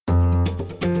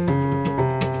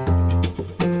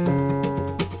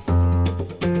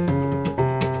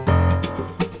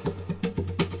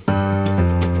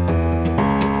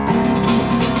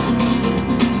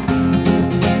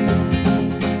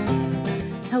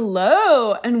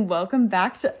Hello, and welcome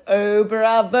back to Oh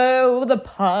Bravo, the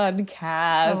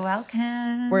podcast.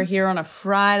 Welcome. We're here on a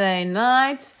Friday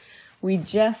night. We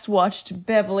just watched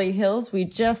Beverly Hills. We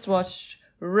just watched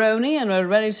RHONY, and we're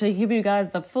ready to give you guys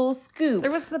the full scoop.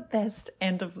 It was the best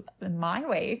end of my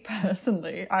week,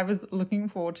 personally. I was looking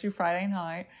forward to Friday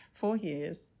night for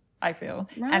years, I feel.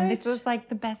 Right. And this was like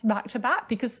the best back-to-back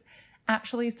because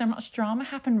actually so much drama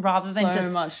happened rather than So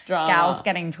just much drama. gals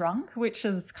getting drunk, which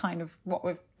is kind of what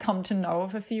we've come to know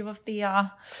of a few of the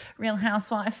Real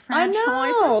Housewife franchises. I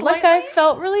know. Like, I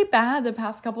felt really bad the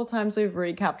past couple times we've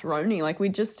recapped RHONY. Like, we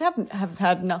just have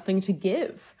had nothing to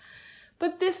give.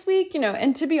 But this week,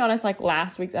 and to be honest, like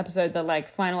last week's episode, the like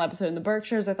final episode in the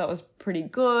Berkshires, I thought was pretty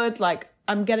good. Like,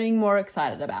 I'm getting more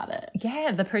excited about it.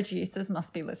 Yeah, the producers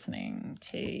must be listening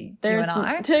to you and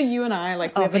I. To you and I.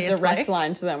 Like, we Obviously. have a direct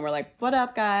line to them. We're like, what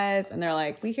up, guys? And they're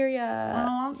like, we hear ya.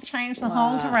 Oh, let's change the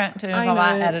whole directive of I know,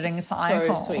 our editing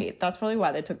cycle. So sweet. That's probably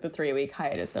why they took the 3-week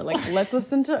hiatus. They're like, let's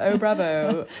listen to Oh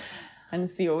Bravo and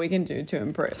see what we can do to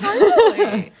improve.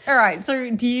 Totally. All right.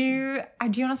 So do you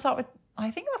want to start with, I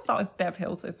think let's start with Bev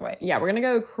Hills this way. Yeah, we're going to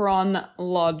go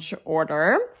chronological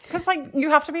order. Because,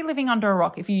 you have to be living under a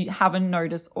rock if you haven't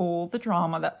noticed all the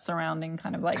drama that's surrounding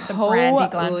kind of like the Brandi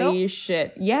Glanville. Holy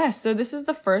shit. Yes, so this is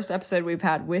the first episode we've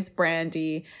had with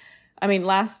Brandi. I mean,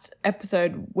 last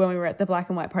episode when we were at the black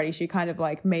and white party, she kind of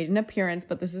like made an appearance,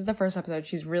 but this is the first episode.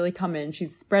 She's really come in.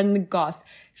 She's spreading the goss.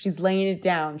 She's laying it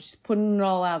down. She's putting it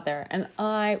all out there. And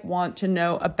I want to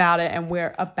know about it, and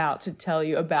we're about to tell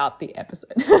you about the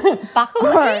episode. Buckle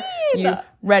Are in. you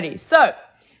ready? So,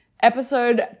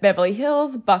 episode Beverly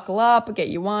Hills, buckle up, get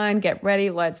your wine, get ready,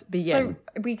 let's begin.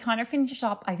 So we kind of finished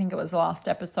up, I think it was the last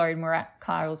episode, and we're at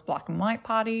Kyle's black and white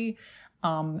party.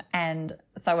 And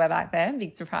so we're back there,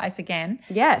 big surprise again.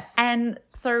 Yes. And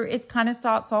so it kind of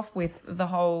starts off with the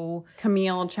whole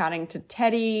Camille chatting to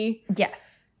Teddy. yes.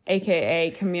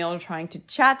 AKA Camille trying to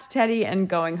chat to Teddy and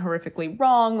going horrifically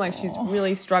wrong. Like, she's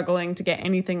really struggling to get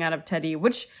anything out of Teddy,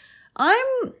 which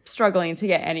I'm struggling to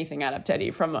get anything out of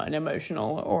Teddy from an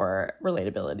emotional or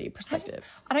relatability perspective.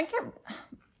 I don't get,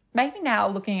 maybe now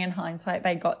looking in hindsight,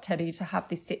 they got Teddy to have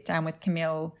this sit down with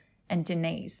Camille and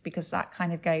Denise because that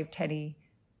kind of gave Teddy,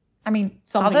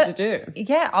 Something to do.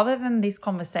 Yeah, other than this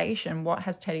conversation, what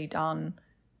has Teddy done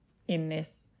in this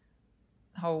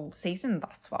whole season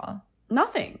thus far?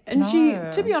 Nothing. And she,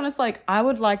 to be honest, like, I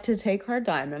would like to take her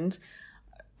diamond,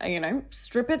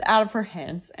 strip it out of her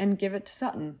hands and give it to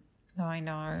Sutton. No, I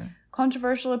know.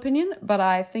 Controversial opinion, but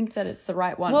I think that it's the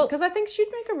right one. Well, because I think she'd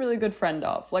make a really good friend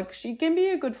of. Like, she can be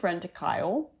a good friend to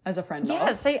Kyle as a friend of.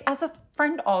 Yeah, see, as a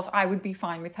friend of, I would be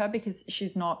fine with her because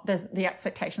she's not, the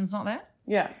expectation's not there.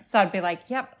 Yeah. So I'd be like,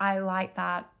 yep, I like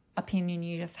that opinion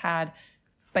you just had,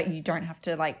 but you don't have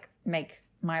to, like, make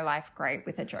my life great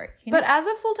with a joke. You know? But as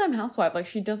a full-time housewife, like,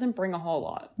 she doesn't bring a whole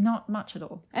lot. Not much at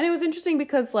all. And it was interesting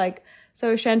because, like,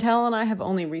 so Chantel and I have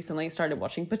only recently started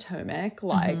watching Potomac,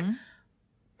 like,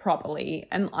 properly.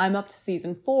 And I'm up to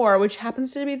season 4, which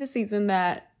happens to be the season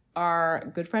that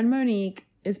our good friend Monique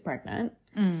is pregnant.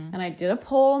 And I did a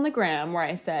poll on the gram where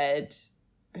I said,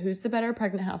 who's the better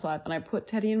pregnant housewife? And I put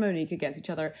Teddy and Monique against each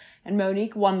other. And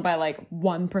Monique won by, like,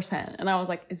 1%. And I was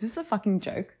like, is this a fucking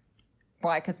joke?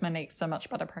 Why? Because Monique's so much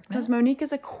better pregnant? Because Monique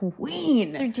is a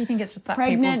queen. So do you think it's just that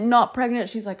pregnant, not pregnant?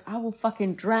 She's like, I will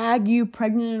fucking drag you,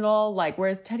 pregnant at all. Like,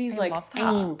 whereas Teddy's like,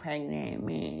 I'm pregnant.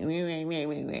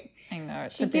 I know.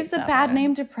 She gives a bad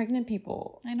name to pregnant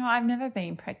people. I know. I've never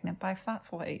been pregnant, but if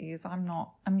that's what it is, I'm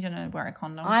not. I'm going to wear a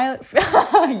condom.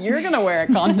 You're going to wear a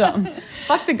condom.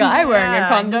 Fuck the guy wearing a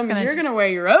condom. You're going to wear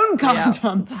your own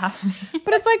condom. Yeah.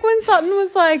 But it's like when Sutton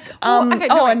was like,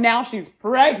 and now she's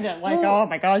pregnant. Like, oh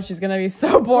my God, she's going to be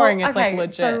so boring. It's like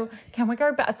legit. So can we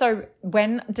go back? So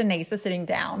when Denise is sitting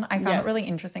down, I found it really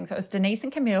interesting. So it was Denise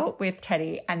and Camille with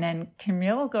Teddy, and then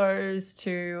Camille goes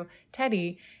to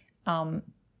Teddy.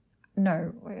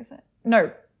 No, where is it?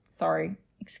 No, sorry.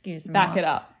 Excuse me. Back it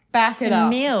up.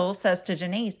 Camille says to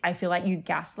Denise, I feel like you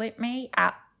gaslit me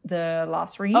at the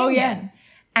last reunion. Oh, yes.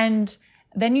 And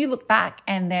then you look back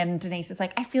and then Denise is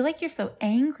like, I feel like you're so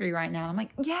angry right now. I'm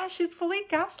like, yeah, she's fully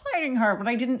gaslighting her, but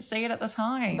I didn't see it at the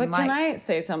time. But can I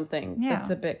say something that's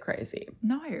a bit crazy?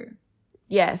 No.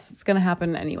 Yes, it's going to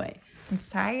happen anyway.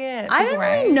 Say it. I didn't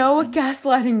really know what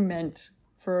gaslighting meant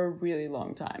for a really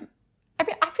long time. I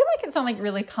mean, I feel like it's only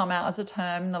really come out as a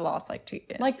term in the last 2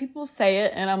 years. Like, people say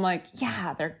it and I'm like,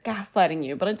 yeah, they're gaslighting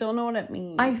you, but I don't know what it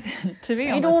means. To be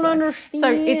honest, I don't understand.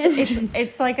 So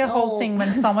it's like a whole thing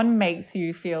when someone makes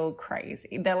you feel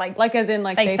crazy. They're like as in,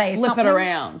 like, they flip it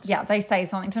around. Yeah, they say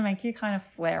something to make you kind of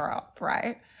flare up,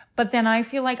 right? But then I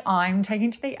feel like I'm taking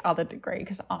it to the other degree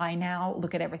because I now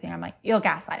look at everything. I'm like, you're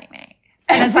gaslighting me.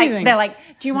 And it's like, they're like,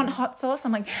 do you want hot sauce?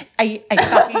 I'm like, are you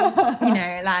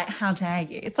fucking, like, how dare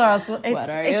you? So what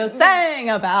are you saying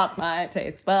about my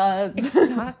taste buds?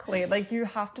 Exactly. Like, you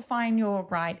have to find your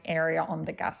right area on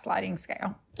the gaslighting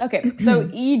scale. Okay. So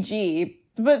e.g.,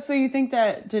 but so you think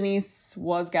that Denise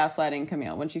was gaslighting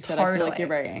Camille when she said, I feel like you're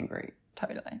very angry.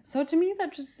 Totally. So to me,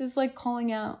 that just is like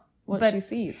calling out what she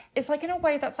sees. It's like in a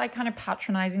way that's like kind of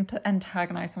patronizing to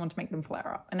antagonize someone to make them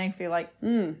flare up. And I feel like, I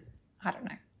don't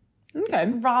know. Okay.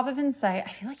 Rather than say, I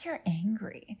feel like you're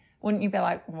angry, wouldn't you be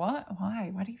like, what? Why?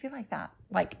 Why do you feel like that?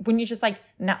 Like, wouldn't you just like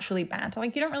naturally banter?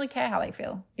 Like, you don't really care how they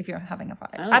feel if you're having a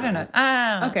fight. I don't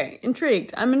know. Okay,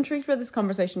 intrigued. I'm intrigued by this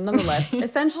conversation nonetheless.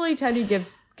 Essentially, Teddy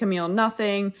gives Camille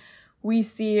nothing. We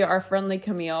see our friendly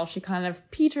Camille. She kind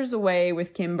of peters away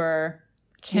with Kimber.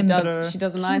 She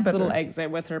does a nice little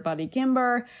exit with her buddy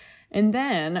Kimber. And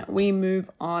then we move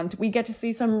on. We get to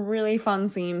see some really fun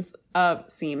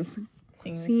seamstress.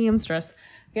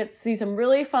 We get to see some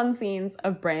really fun scenes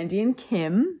of Brandi and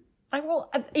Kim. Even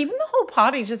the whole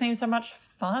party just seems so much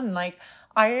fun. Like,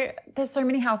 there's so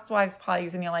many housewives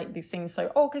parties and you're like, this seems so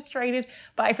orchestrated.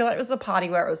 But I feel like it was a party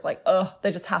where it was like,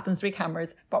 there just happens to be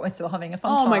cameras, but we're still having a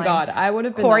fun time. Oh my God. I would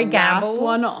have been the last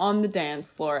one on the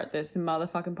dance floor at this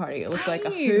motherfucking party. It looked like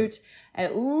a hoot.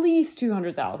 At least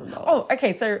 $200,000. Oh,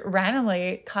 okay. So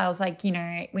randomly, Kyle's like,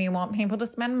 we want people to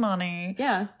spend money.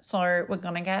 Yeah. So we're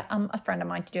going to get a friend of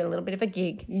mine to do a little bit of a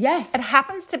gig. Yes. It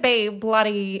happens to be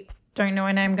bloody, don't know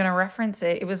her name, I'm going to reference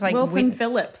it. It was like Wilson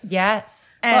Phillips. Yes.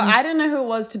 And I didn't know who it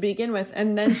was to begin with.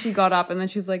 And then she got up and then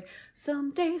she's like,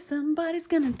 someday somebody's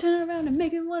going to turn around and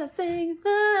make me want to sing.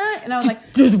 And I was like,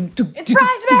 it's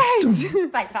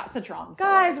Bridesmaids. Like, that's a drum song.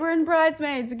 Guys, we're in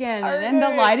Bridesmaids again. Okay. And the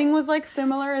lighting was like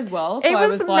similar as well. So it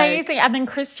was amazing. And then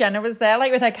Kris Jenner was there,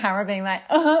 like with her camera being like,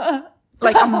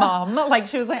 like a mom. Like,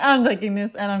 she was like, I'm taking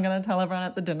this and I'm going to tell everyone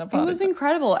at the dinner party. It was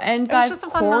incredible. And guys,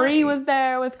 Corey was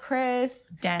there with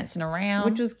Kris. Dancing around.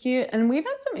 Which was cute. And we've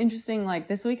had some interesting, like,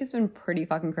 this week has been pretty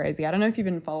fucking crazy. I don't know if you've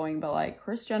been following, but like,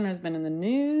 Kris Jenner has been in the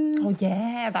news. Oh,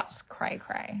 yeah. That's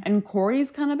cray-cray. And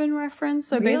Corey's kind of been referenced.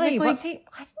 So really? basically. What's he?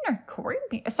 I didn't know Corey.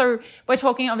 So we're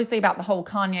talking obviously about the whole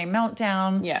Kanye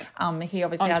meltdown. Yeah. He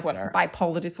obviously has Twitter.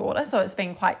 Bipolar disorder. So it's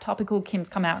been quite topical. Kim's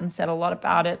come out and said a lot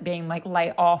about it, being like,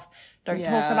 lay off. Don't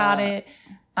talk about it.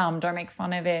 Don't make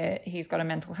fun of it. He's got a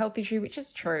mental health issue, which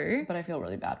is true. But I feel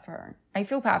really bad for her. I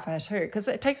feel bad for her too, because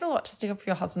it takes a lot to stick up for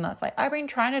your husband that's like, I've been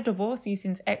trying to divorce you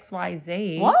since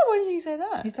XYZ. What? When did he say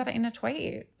that? He said it in a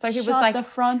tweet. So he Shut was like, the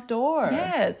front door.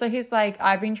 Yeah. So he's like,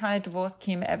 I've been trying to divorce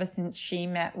Kim ever since she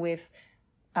met with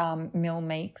Mill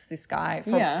Meeks, this guy,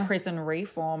 for prison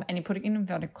reform. And he put it in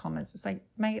inverted commas. It's like,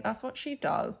 mate, that's what she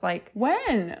does. Like,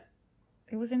 when?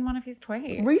 It was in one of his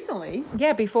tweets. Recently?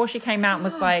 Yeah, before she came out and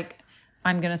was like,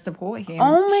 I'm going to support him.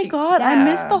 Oh my God. Yeah. I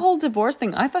missed the whole divorce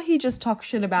thing. I thought he just talked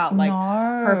shit about like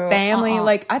her family.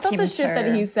 Like, I thought Kim the shit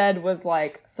that he said was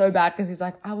like so bad because he's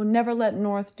like, I will never let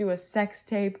North do a sex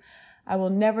tape. I will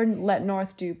never let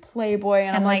North do Playboy.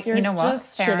 And I'm like, you're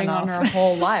just shitting on her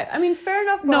whole life. I mean, fair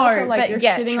enough. But also, like, you're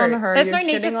shitting on her. There's no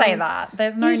need to say that.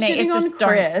 There's no need. It's just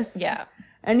Chris. Yeah.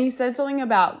 And he said something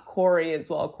about Corey as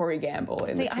well, Corey Gamble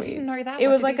in the tweets. I didn't know that. It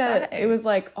was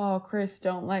like, oh, Chris,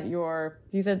 don't let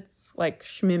he said like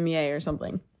schmimier or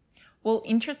something. Well,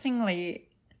 interestingly,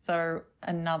 so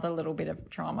another little bit of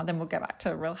drama, then we'll go back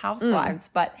to Real Housewives,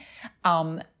 but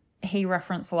he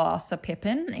referenced Larsa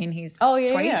Pippen in his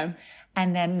tweets. Yeah.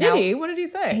 And then did he? What did he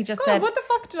say? He just said, what the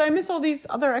fuck? Did I miss all these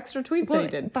other extra tweets that he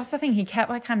did? That's the thing. He kept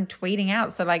like kind of tweeting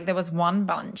out. So like there was one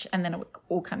bunch and then it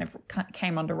all kind of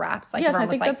came under wraps. Like, yes, I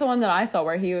think that's the one that I saw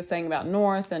where he was saying about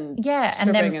North and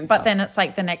but then it's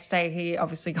like the next day he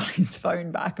obviously got his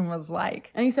phone back and was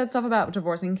like, and he said stuff about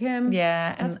divorcing Kim.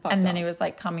 Yeah, and then he was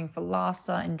like coming for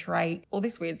Larsa and Drake, all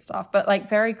this weird stuff, but like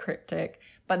very cryptic.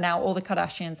 But now all the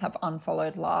Kardashians have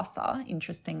unfollowed Larsa,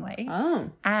 interestingly. Oh,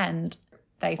 and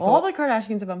they thought, all the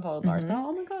Kardashians have unfollowed Larsa.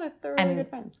 Oh my God, they're really good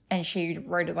friends. And she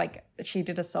wrote it like, she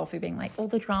did a selfie being like, all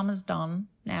the drama's done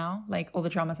now. Like, all the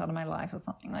drama's out of my life or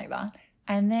something like that.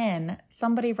 And then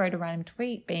somebody wrote a random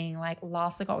tweet being like,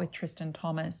 Larsa got with Tristan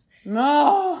Thomas.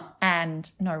 No.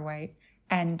 And, no, wait.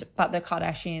 But the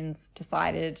Kardashians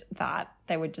decided that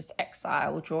they would just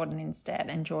exile Jordan instead.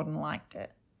 And Jordan liked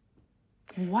it.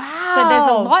 Wow. So there's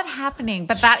a lot happening.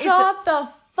 But that Shut the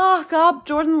fuck up.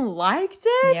 Jordan liked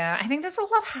it? Yeah, I think there's a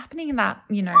lot happening in that,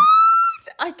 you know. What?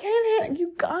 I can't handle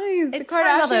you guys. It's the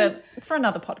Kardashians. It's for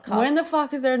another podcast. When the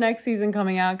fuck is their next season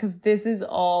coming out? Because this is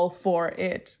all for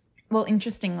it. Well,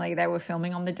 interestingly, they were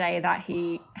filming on the day that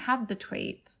he had the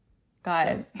tweets.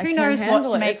 Guys, So, who knows what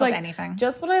to make it's of like, anything.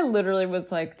 Just when I literally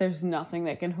was like, there's nothing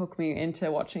that can hook me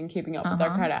into watching Keeping Up with the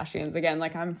Kardashians again.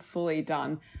 Like, I'm fully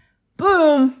done.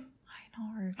 Boom. I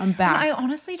know. I'm back. And I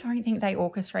honestly don't think they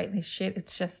orchestrate this shit.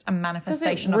 It's just a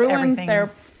manifestation it of ruins everything.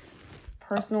 Their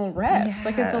personal reps. Yeah.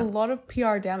 Like, it's a lot of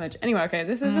PR damage. Anyway, okay,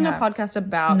 this isn't a podcast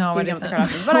about Keeping Up with the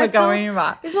Kardashians.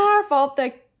 But it's not our fault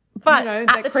that, but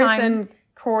that Chris and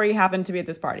Corey happened to be at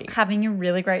this party. Having a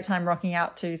really great time rocking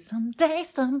out to Someday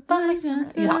Somebody's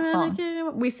Gonna... that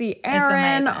song. We see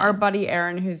Aaron, our buddy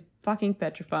Aaron, who's fucking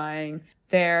petrifying.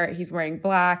 There, he's wearing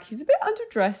black. He's a bit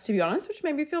underdressed, to be honest, which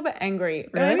made me feel a bit angry.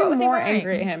 Really? What was more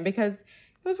angry at him because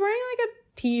he was wearing like a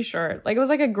t-shirt. Like, it was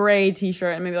like a gray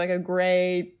t-shirt and maybe like a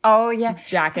gray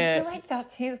jacket. I feel like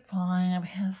that's his vibe.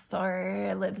 His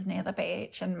story lives near the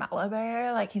beach in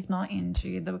Malibu. Like, he's not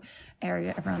into the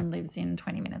area everyone lives in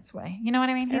 20 minutes away. You know what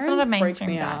I mean? He's Aaron not a mainstream freaks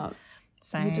me guy. out.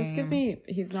 Same. He just gives me,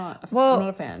 I'm not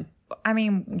a fan. I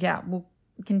mean, yeah, we'll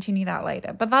continue that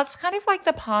later. But that's kind of like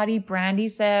the party.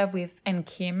 Brandi's there and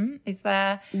Kim is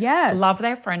there. Yes. Love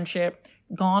their friendship.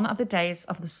 Gone are the days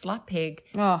of the slut pig.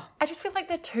 Oh. I just feel like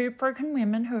they're two broken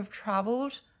women who have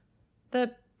travelled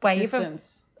the wave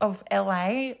of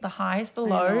LA, the highs, the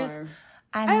lows.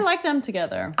 And I like them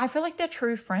together. I feel like they're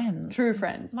true friends. True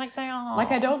friends. Like they are.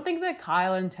 Like, I don't think that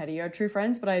Kyle and Teddy are true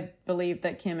friends, but I believe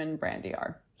that Kim and Brandi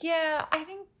are. Yeah, I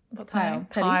think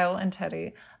Kyle and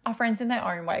Teddy are friends in their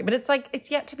own way. But it's like, it's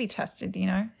yet to be tested, you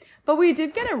know? But we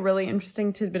did get a really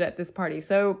interesting tidbit at this party.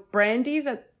 So Brandi's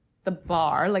at the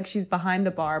bar, like she's behind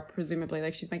the bar, presumably,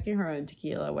 like she's making her own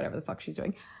tequila, whatever the fuck she's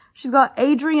doing. She's got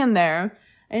Adrian there,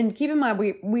 and keep in mind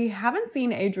we haven't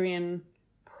seen Adrian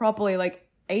properly. Like,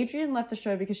 Adrian left the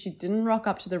show because she didn't rock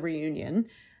up to the reunion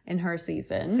in her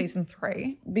season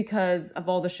 3 because of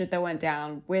all the shit that went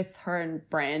down with her and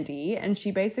Brandi, and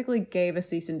she basically gave a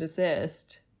cease and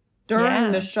desist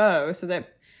during the show so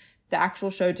that the actual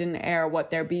show didn't air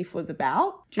what their beef was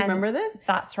about. Do you remember this?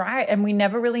 That's right. And we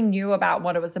never really knew about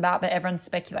what it was about, but everyone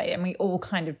speculated, and we all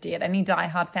kind of did. Any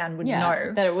diehard fan would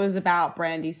know. That it was about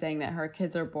Brandi saying that her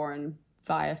kids are born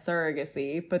via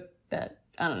surrogacy, but that,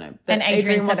 I don't know, that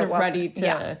Adrian wasn't ready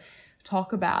to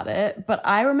talk about it. But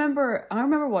I remember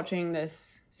watching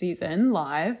this season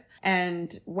live,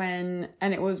 and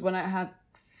it was when I had,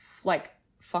 like,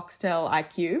 Foxtel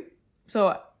IQ.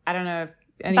 So I don't know if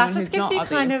that just gives you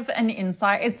kind of an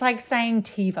insight. It's like saying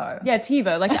TiVo. Yeah,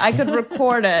 TiVo. Like, I could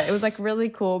record it. It was like really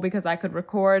cool because I could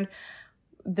record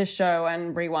the show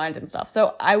and rewind and stuff.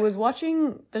 So I was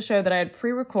watching the show that I had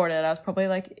pre-recorded. I was probably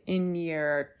like in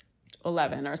year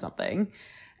 11 or something.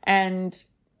 And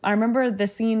I remember the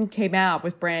scene came out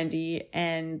with Brandi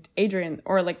and Adrian,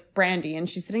 or like Brandi, and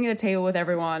she's sitting at a table with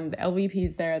everyone. The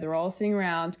LVP's there. They're all sitting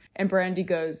around. And Brandi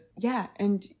goes, yeah,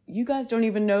 and you guys don't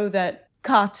even know that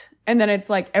cut. And then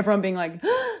it's like everyone being like,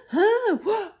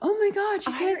 oh my God,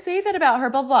 you can't say that about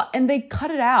her, blah, blah. And they cut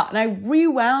it out. And I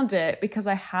rewound it because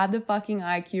I had the fucking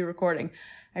IQ recording.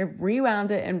 I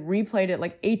rewound it and replayed it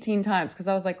like 18 times because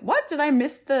I was like, what? Did I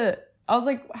miss I was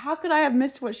like, how could I have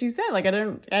missed what she said? Like, I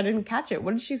didn't catch it.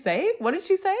 What did she say?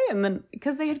 And then,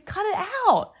 because they had cut it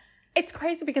out. It's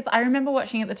crazy because I remember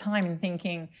watching at the time and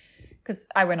thinking, because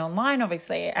I went online,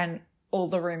 obviously, and all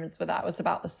the rumors for that was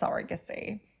about the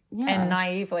surrogacy. Yeah. And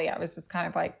naively, I was just kind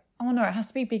of like, oh no, it has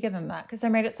to be bigger than that because they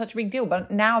made it such a big deal. But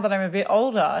now that I'm a bit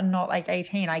older, not like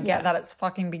 18, I get that it's a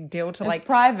fucking big deal to it's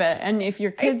private. And if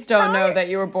your kids don't know that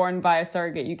you were born by a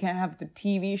surrogate, you can't have the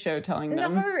TV show telling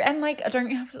them. No, and like, I don't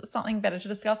have something better to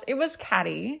discuss. It was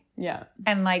catty. Yeah.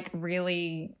 And like,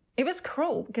 really, it was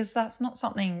cruel because that's not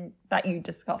something that you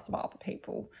discuss with other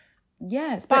people.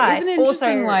 Yes, but isn't it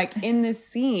interesting, like, in this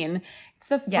scene, it's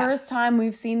the first time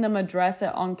we've seen them address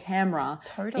it on camera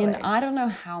in I don't know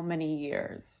how many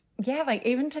years. Yeah, like,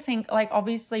 even to think, like,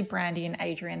 obviously Brandi and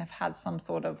Adrian have had some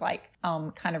sort of, like,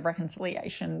 kind of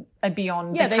reconciliation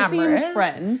beyond the cameras. Yeah, they seemed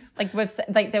friends. Like,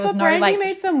 there was but no, Brandi like...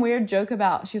 made some weird joke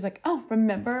about, she's like, oh,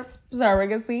 remember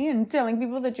surrogacy and telling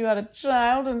people that you had a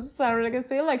child and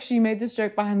surrogacy? Like, she made this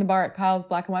joke behind the bar at Kyle's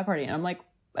Black and White party, and I'm like,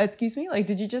 excuse me? Like,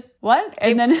 did you just, what?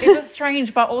 And then it was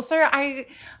strange, but also I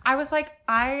was like,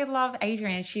 I love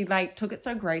Adrian. She, like, took it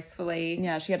so gracefully.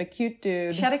 Yeah, she had a cute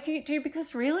dude.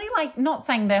 Because really, like, not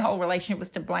saying their whole relationship was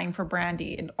to blame for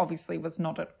Brandi. It obviously was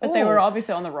not at all. But they were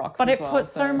obviously on the rocks But it put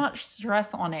so much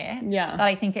stress on it. Yeah. That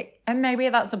I think and maybe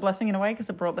that's a blessing in a way because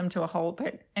it brought them to a whole,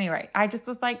 but anyway, I just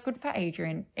was like, good for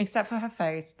Adrian, except for her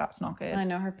face. That's not good. I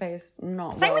know her face,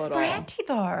 not Same well with at all. Brandi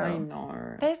though. I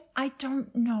know. I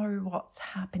don't know what's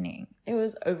happening. It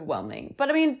was overwhelming. But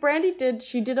I mean, Brandi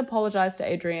did apologize to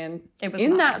Adrian Adrian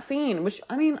in that scene, which,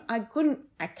 I mean, I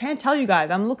can't tell you guys.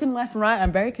 I'm looking left and right.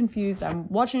 I'm very confused. I'm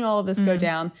watching all of this go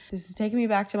down. This is taking me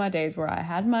back to my days where I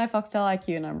had my Foxtel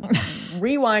IQ and I'm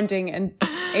rewinding, and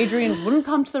Adrian wouldn't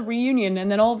come to the reunion.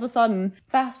 And then all of a sudden,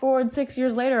 fast forward 6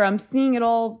 years later, I'm seeing it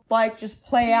all like just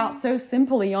play out so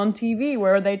simply on TV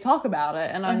where they talk about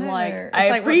it. And I'm like,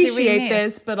 I appreciate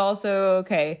this, but also,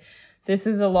 okay, this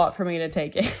is a lot for me to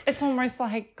take in. It's almost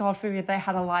like, God forbid, they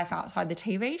had a life outside the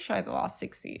TV show the last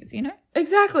 6 years, you know?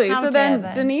 Exactly. So then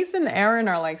Denise and Aaron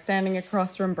are like standing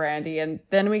across from Brandi, and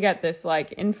then we get this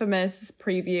like infamous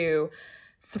preview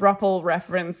throuple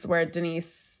reference where Brandi,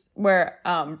 is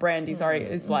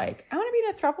like, I want to be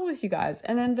in a throuple with you guys.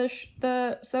 And then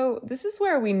so this is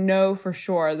where we know for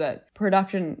sure that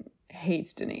production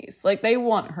hates Denise. Like, they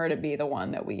want her to be the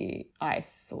one that we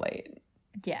isolate.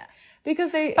 Yeah.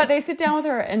 Because they sit down with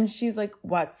her and she's like,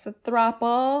 what's a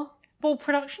throuple? Well,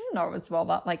 production know as well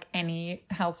that like any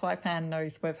housewife fan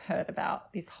knows we've heard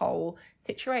about this whole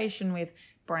situation with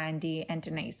Brandi and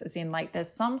Denise. As in, like,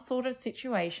 there's some sort of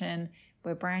situation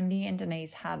where Brandi and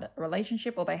Denise had a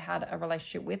relationship, or they had a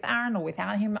relationship with Aaron or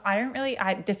without him.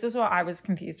 This is what I was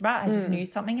confused about. I just knew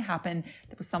something happened.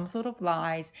 There was some sort of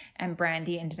lies, and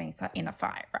Brandi and Denise are in a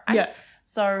fight, right? Yeah.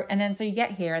 So you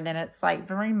get here, and then it's like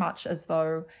very much as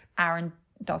though Aaron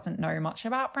doesn't know much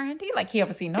about Brandi. Like, he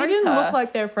obviously knows her. They didn't look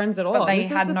like they're friends at all. But they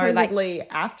had no, like,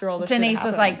 after all the Denise shit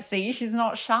was like, see, she's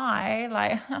not shy.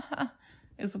 Like,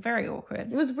 it was very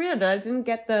awkward. It was weird. I didn't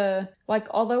get the, like,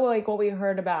 although, like, what we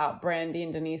heard about Brandi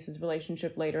and Denise's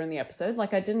relationship later in the episode,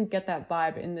 like, I didn't get that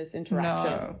vibe in this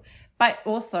interaction. No. But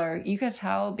also, you could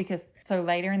tell because, so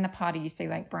later in the party, you see,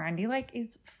 like, Brandi, like,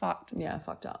 is fucked. Yeah,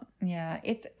 fucked up. Yeah,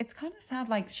 it's kind of sad.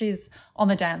 Like, she's on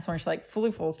the dance floor and she, like,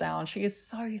 fully falls down. She is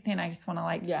so thin. I just want to,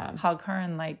 like, hug her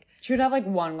and, like... She would have, like,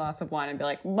 one glass of wine and be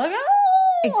like, look out!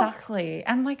 Exactly.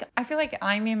 And, like, I feel like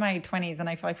I'm in my 20s and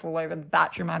I feel like I fall over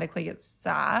that dramatically. It's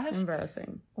sad.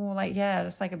 Embarrassing. Or, like, yeah,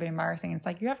 it's, like, a bit embarrassing. It's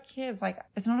like, you have kids. Like,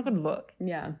 it's not a good look.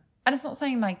 Yeah. And it's not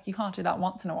saying, like, you can't do that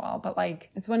once in a while, but, like...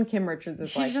 It's when Kim Richards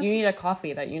is like, you need a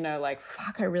coffee, that, you know, like,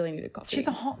 fuck, I really need a coffee. She's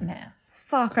a hot mess.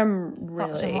 Fuck, I'm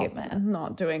really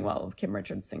not doing well if Kim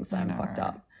Richards thinks I'm fucked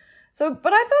up. So,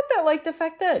 but I thought that, like, the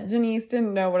fact that Denise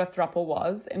didn't know what a throuple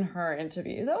was in her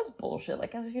interview, that was bullshit.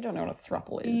 Like, as if you don't know what a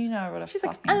throuple is. You know what a She's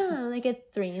like, oh, like a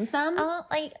threesome? Oh,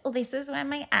 like, this is when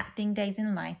my acting days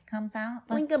in life comes out.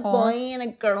 Like a boy and a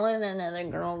girl and another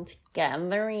girl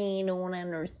together, you don't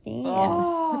understand.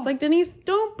 Oh. It's like, Denise,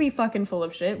 don't be fucking full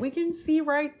of shit. We can see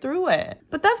right through it.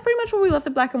 But that's pretty much what we left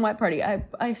the black and white party.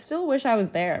 I still wish I was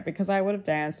there because I would have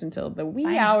danced until the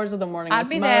wee hours of the morning. I'd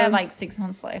be there like 6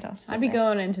 months later. I'd be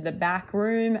going into the back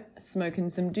room, smoking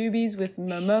some doobies with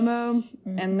Momomo,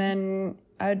 and then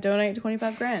I'd donate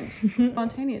 25 grand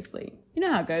spontaneously. You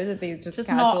know how it goes at these just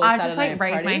casual I Saturday just like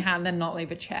raise parties. my hand and not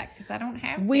leave a check because I don't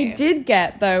have We did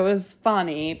get, though, it was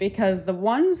funny because the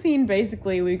one scene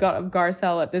basically we got of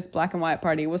Garcelle at this black and white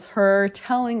party was her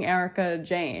telling Erica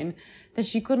Jane that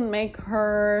she couldn't make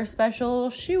her special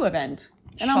shoe event.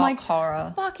 And I'm like,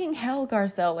 horror. Fucking hell,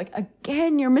 Garcelle. Like,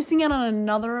 again, you're missing out on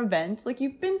another event. Like,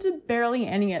 you've been to barely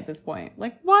any at this point.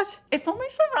 Like, what? It's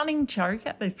almost a running joke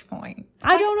at this point.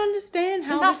 I don't understand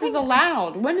how this is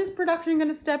allowed. When is production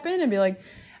going to step in and be like,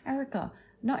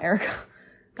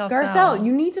 Garcelle,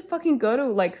 you need to fucking go to,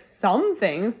 like, some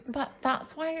things. But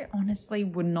that's why it honestly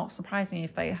would not surprise me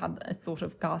if they had a sort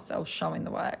of Garcelle show in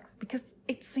the works. Because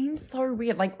it seems so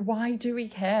weird. Like, why do we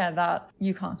care that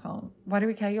you can't come? Why do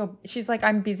we care? She's like,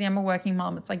 I'm busy. I'm a working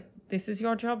mom. It's like, this is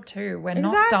your job too. We're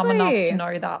not dumb enough to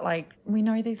know that, like, we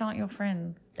know these aren't your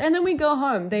friends. And then we go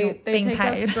home. They take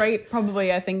us straight,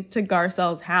 probably, I think, to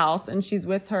Garcelle's house. And she's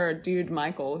with her dude,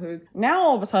 Michael, who now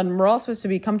all of a sudden we're all supposed to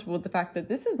be comfortable with the fact that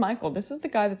this is Michael. This is the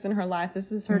guy that's in her life.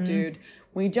 This is her dude.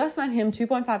 We just met him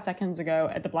 2.5 seconds ago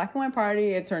at the black and white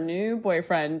party. It's her new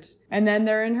boyfriend. And then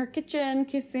they're in her kitchen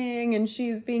kissing and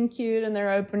she's being cute and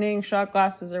they're opening shot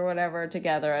glasses or whatever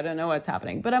together. I don't know what's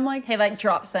happening. But I'm like... He, like,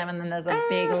 drops them and then there's a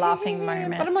big laughing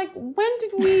moment. But I'm like, when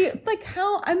did we... like,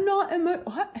 how... I'm not... I'm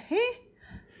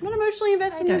not emotionally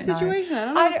invested in this situation. I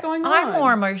don't know what's going on. I'm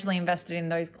more emotionally invested in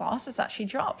those glasses that she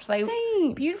dropped. They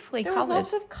Same. Beautifully there coloured. There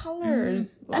was lots of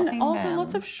colours. And also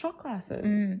lots of shot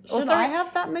glasses. Should I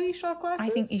have that many shot glasses? I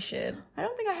think you should. I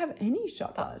don't think I have any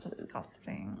shot glasses. That's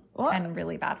disgusting. What? And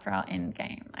really bad for our end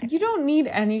game. You don't need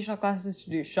any shot glasses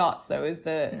to do shots, though, is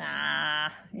the... Nah,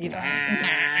 you don't.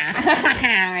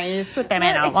 You just put them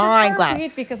in a wine glass. It's just so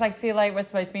weird because I feel like we're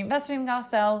supposed to be invested in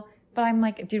Garcelle. But I'm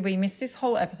like, did we miss this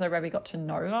whole episode where we got to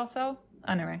know Garcelle?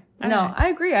 Anyway. No, I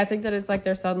agree. I think that it's like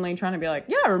they're suddenly trying to be like,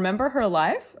 yeah, remember her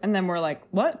life? And then we're like,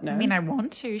 what? No. I mean, I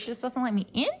want to. She just doesn't let me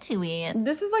into it.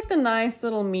 This is like the nice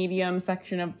little medium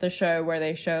section of the show where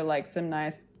they show like some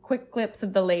nice quick clips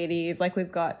of the ladies. Like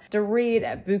we've got Dorit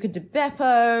at Buca di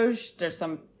Beppo. There's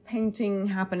some painting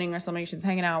happening or something. She's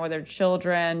hanging out with her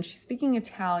children. She's speaking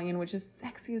Italian, which is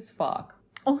sexy as fuck.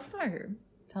 Also,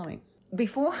 tell me.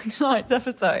 Before tonight's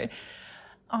episode,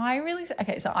 I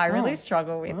really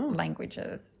struggle with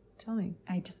languages. Tell me.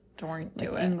 I just don't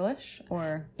do like it. English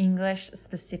or? English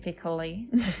specifically.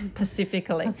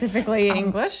 Specifically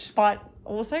English? But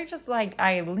also just like,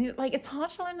 it's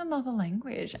hard to learn another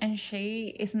language. And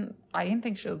she isn't, I didn't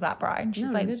think she was that bright. And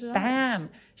she's like, bam.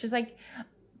 She's like,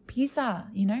 pizza,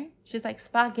 you know? She's like,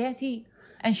 spaghetti.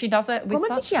 And she does it with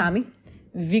Come such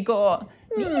vigor.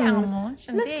 La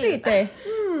street.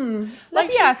 La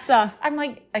piazza. I'm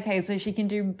like, okay, so she can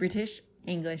do British,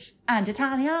 English, and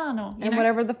Italiano. And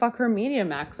whatever the fuck her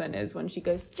medium accent is when she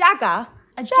goes, Jagga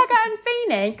and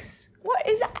Phoenix. What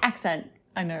is that accent?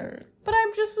 I know. But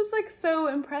I just was like so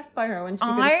impressed by her when she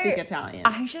could speak Italian.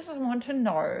 I just want to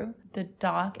know the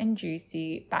dark and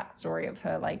juicy backstory of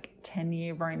her like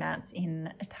 10-year romance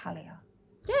in Italia.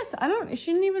 Yes,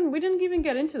 we didn't even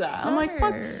get into that. I'm like,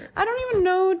 fuck, I don't even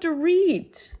know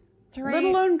Dorit. Let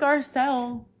alone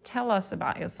Garcelle. Tell us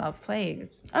about yourself, please.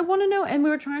 I want to know, and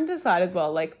we were trying to decide as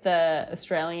well, like the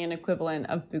Australian equivalent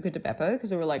of Buca di Beppo,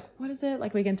 because we were like, what is it?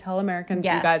 Like we can tell Americans,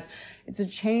 you guys, it's a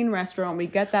chain restaurant. We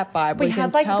get that vibe. We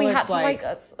kind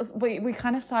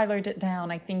of siloed it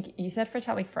down. I think you said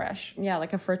Fratelli Fresh. Yeah,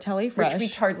 like a Fratelli Fresh. Which we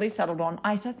totally settled on.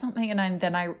 I said something and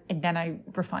then I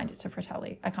refined it to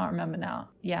Fratelli. I can't remember now.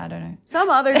 Yeah, I don't know. Some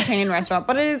other chain restaurant,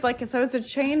 but it is like, so it's a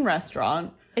chain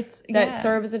restaurant that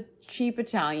serves a cheap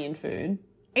Italian food.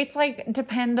 It's like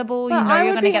dependable. But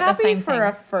you're going to get the same thing. For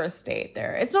a first date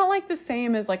there. It's not like the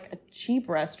same as like a cheap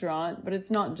restaurant, but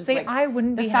it's not just I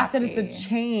wouldn't be happy. The fact that it's a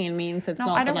chain means it's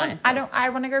not the nicest. I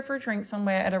want to go for a drink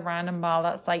somewhere at a random bar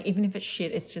that's like, even if it's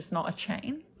shit, it's just not a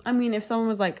chain. I mean, if someone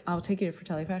was like, I'll take you to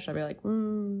Fratelli Fresh, I'd be like,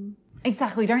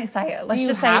 Exactly, don't say it. Let's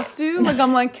just say have to? Like,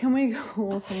 I'm like, can we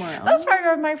go somewhere else? That's where I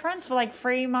go with my friends for like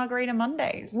free margarita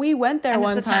Mondays. We went there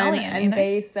one time and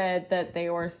they said that they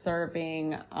were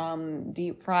serving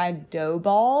deep fried dough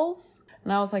balls.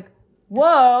 And I was like,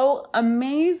 whoa,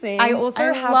 amazing. I love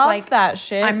that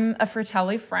shit. I'm a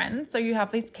Fratelli friend. So you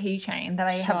have this keychain that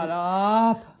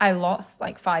I lost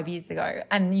like 5 years ago.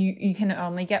 And you can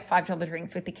only get $5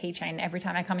 drinks with the keychain. Every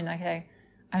time I come in, I say,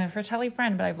 I'm a Fratelli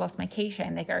friend, but I've lost my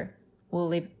keychain. They go,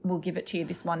 We'll give it to you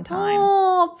this one time.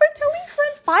 Oh, Fratelli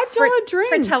Fresh, $5 drinks.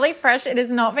 Fratelli Fresh, it has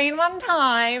not been one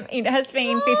time. It has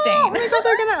been 15. Oh my God,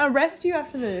 they're going to arrest you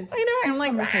after this. I know. I'm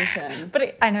like, conversation.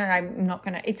 But I know I'm not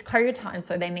going to. It's COVID time,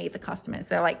 so they need the customers.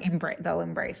 They're like, they'll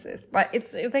embrace this. But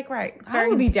they're great. I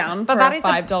would be down for a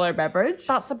 $5 beverage.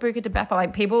 That's a Buca di Beppo.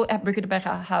 Like people at Buca di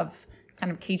Beppo have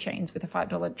kind of keychains with a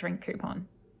 $5 drink coupon.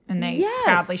 And they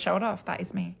proudly show it off. That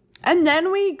is me. And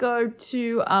then we go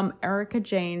to Erica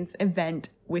Jane's event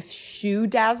with Shoe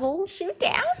Dazzle. Shoe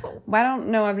Dazzle. I don't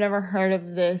know. I've never heard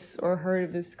of this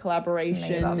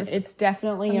collaboration. It's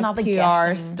definitely a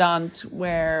PR stunt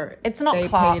where it's not they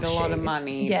paid a lot of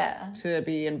money to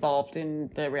be involved in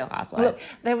the Real Housewives. Look,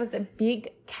 there was a big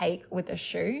cake with a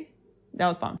shoe. That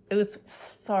was fun. It was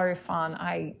so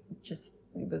fun.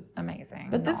 It was amazing.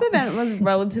 But this event was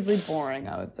relatively boring,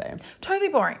 I would say. Totally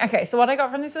boring. Okay, so what I got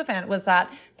from this event was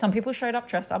that some people showed up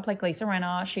dressed up like Lisa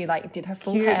Rinna. She like did her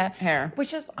full hair.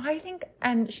 Which is, I think,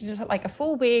 and she did like a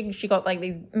full wig. She got like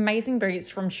these amazing boots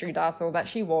from Shoe Dazzle that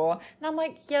she wore. And I'm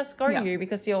like, yes, go you,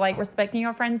 because you're like respecting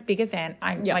your friend's big event.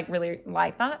 I like really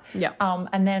like that. Yeah.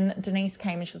 And then Denise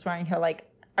came and she was wearing her like,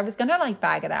 I was gonna like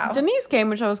bag it out. Denise came,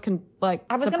 which I was gonna bag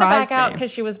out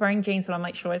because she was wearing jeans, but I'm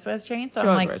like, she always wears jeans, so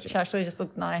I'm like, she actually just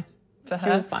looked nice for her. She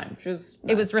was fine.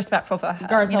 It was respectful for her.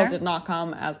 Garcelle did not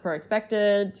come as per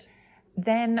expected.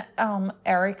 Then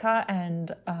Erica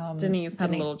and Denise had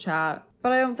a little chat,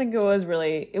 but I don't think it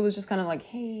was just kind of like,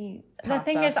 hey. The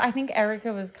thing is, I think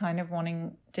Erica was kind of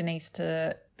wanting Denise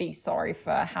to be sorry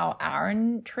for how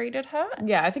Aaron treated her.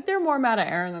 Yeah, I think they're more mad at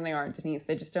Aaron than they are at Denise.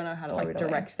 They just don't know how to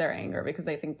direct their anger because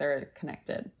they think they're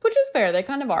connected. Which is fair. They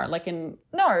kind of are.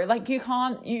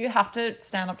 You have to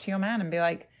stand up to your man and be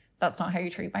like, that's not how you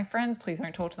treat my friends. Please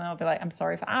don't talk to them. I'll be like, I'm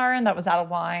sorry for Aaron. That was out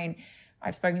of line.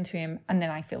 I've spoken to him. And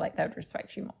then I feel like they would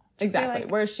respect you more. Exactly.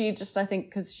 Where she just, I think,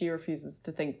 because she refuses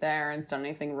to think that Aaron's done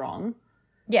anything wrong.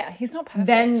 Yeah, he's not perfect.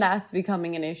 Then that's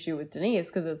becoming an issue with Denise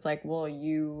because it's like, well,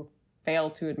 you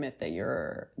fail to admit that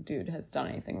your dude has done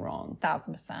anything wrong.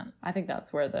 1,000%. I think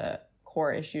that's where the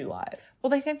core issue live. Well,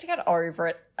 they seem to get over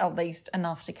it at least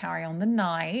enough to carry on the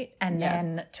night and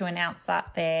then to announce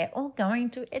that they're all going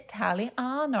to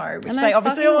Italiano, which they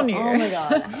obviously all knew. Oh my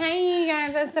God. Hey, you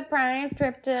guys, a surprise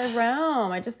trip to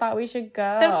Rome. I just thought we should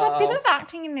go. There was a bit of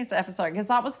acting in this episode because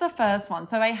that was the first one.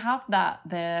 So they have that.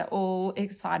 They're all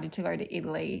excited to go to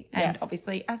Italy. And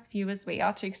obviously as few as we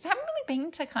are too, because they haven't really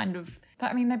been to kind of,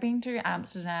 I mean, they've been to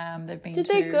Amsterdam. Did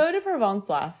they go to Provence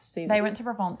last season? They went to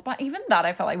Provence. But even that,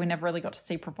 I felt like we never really got to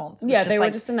see Provence. Yeah, they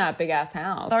were just in that big-ass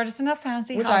house. They were just in a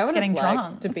fancy which house I would getting have drunk.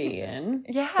 liked to be in.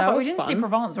 Yeah, but we didn't see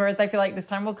Provence, whereas I feel like this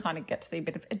time we'll kind of get to see a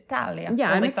bit of Italia.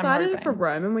 Yeah, I'm excited for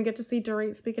Rome, and we get to see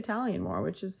Dorit speak Italian more,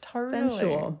 which is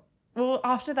sensual. Well,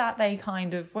 after that, they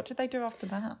kind of... What did they do after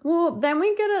that? Well, then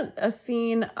we get a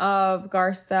scene of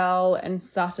Garcelle and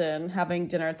Sutton having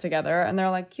dinner together, and they're,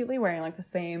 like, cutely wearing, like, the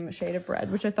same shade of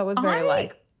red, which I thought was very,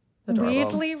 like... adorable.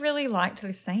 Weirdly really liked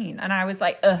this scene, and I was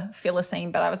like, filler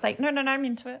scene, but I was like, no, I'm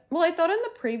into it. Well, I thought in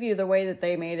the preview the way that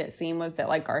they made it seem was that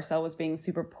like Garcelle was being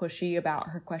super pushy about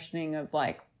her questioning of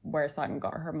like where Sutton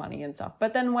got her money and stuff.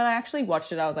 But then when I actually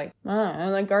watched it, I was like,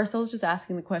 and like Garcelle's just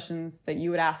asking the questions that you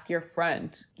would ask your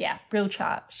friend. Yeah, real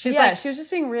chat. She was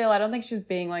just being real. I don't think she was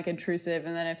being like intrusive.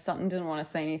 And then if Sutton didn't want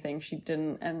to say anything, she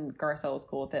didn't. And Garcelle was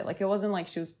cool with it. Like it wasn't like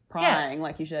she was prying,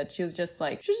 like you said. She was just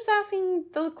asking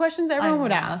the questions everyone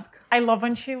would ask. I love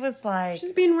when she was like,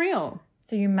 she's being real.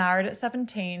 So you married at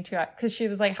 17 because she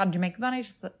was like, how did you make money?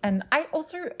 And I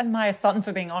also admire Sutton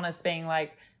for being honest, being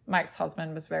like, my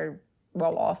ex-husband was very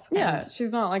well off. Yeah, she's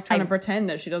not like trying to pretend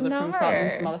that she does it from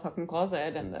Sutton's motherfucking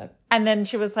closet. And then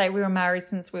she was like, we were married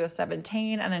since we were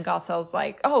 17. And then Garcelle's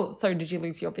like, oh, so did you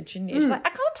lose your virginity? She's like, I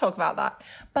can't talk about that.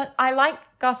 But I like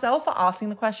Garcelle for asking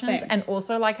the questions and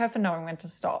also like her for knowing when to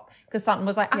stop. Because Sutton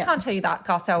was like, I can't tell you that.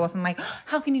 Garcelle wasn't like,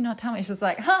 how can you not tell me? She was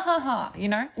like, ha, ha, ha, you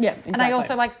know? Yeah, exactly. And I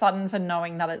also like Sutton for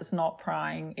knowing that it's not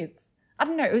prying. I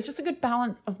don't know, it was just a good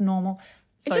balance of normal.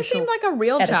 It just seemed like a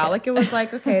real chat. Like it was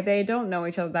like, okay, they don't know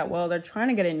each other that well. They're trying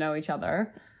to get to know each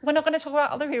other. We're not going to talk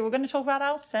about other people. We're going to talk about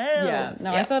ourselves. Yeah,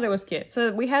 no, I thought it was cute.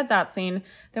 So we had that scene.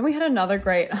 Then we had another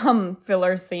great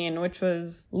filler scene, which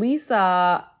was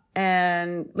Lisa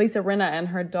Rinna and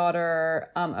her daughter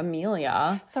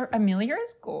Amelia. So Amelia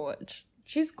is gorge.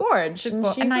 She's gorge.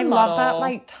 And I love that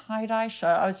like tie-dye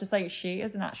shirt. I was just like, she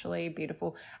is naturally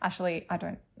beautiful. Actually, I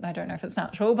don't know if it's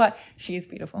natural, but she is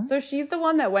beautiful. So she's the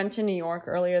one that went to New York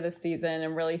earlier this season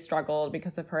and really struggled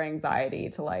because of her anxiety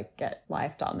to like get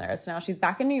life done there. So now she's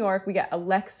back in New York. We get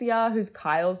Alexia, who's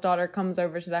Kyle's daughter, comes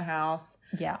over to the house.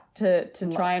 Yeah. To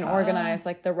try and organize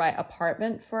like the right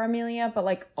apartment for Amelia. But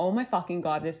like, oh my fucking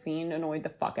God, this scene annoyed the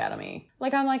fuck out of me.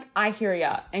 Like, I'm like, I hear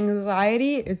ya.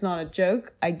 Anxiety is not a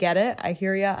joke. I get it. I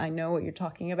hear ya. I know what you're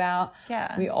talking about.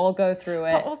 Yeah. We all go through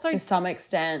it also, to some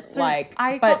extent. So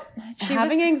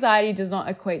having anxiety does not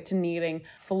equate to needing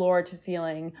floor to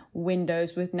ceiling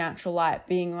windows with natural light,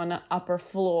 being on an upper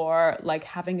floor, like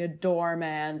having a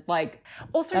doorman. Like,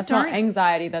 also that's not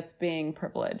anxiety, that's being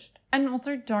privileged. And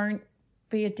also don't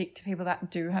be a dick to people that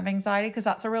do have anxiety, because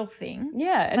that's a real thing.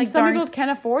 Yeah, and like, some people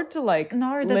can't afford to live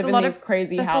in these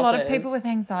crazy houses. There's a lot of people with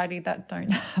anxiety that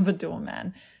don't have a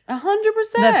doorman. 100%.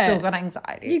 They've still got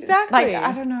anxiety. Exactly. Like,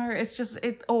 I don't know. It's just,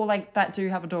 or like that do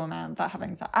have a doorman that have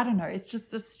anxiety. I don't know. It's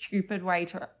just a stupid way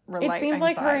to relate. It seems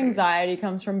like her anxiety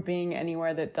comes from being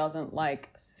anywhere that doesn't like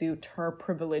suit her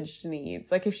privileged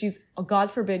needs. Like if she's,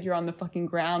 God forbid, you're on the fucking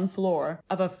ground floor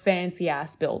of a fancy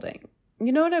ass building.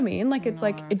 You know what I mean? Like, it's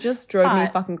like, it just drove me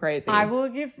fucking crazy. I will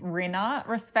give Rinna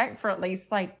respect for at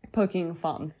least, like, poking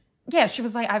fun. Yeah, she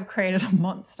was like, I've created a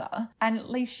monster. And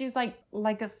at least she's like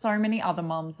so many other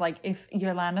moms, like, if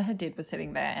Yolanda Hadid was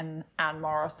sitting there and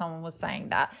Anmar or someone was saying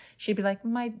that, she'd be like,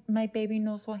 my baby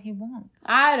knows what he wants.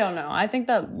 I don't know. I think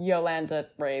that Yolanda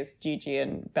raised Gigi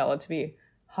and Bella to be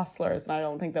hustlers, and I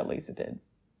don't think that Lisa did.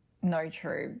 No,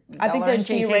 true. I think that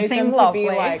she raised them to be,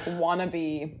 like,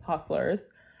 wannabe hustlers.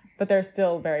 But they're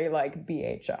still very, like,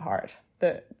 BH at heart,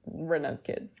 the Rinna's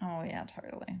kids. Oh, yeah,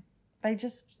 totally. They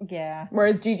just, yeah.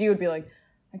 Whereas Gigi would be like,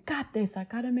 I got this. I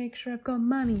got to make sure I've got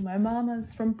money. My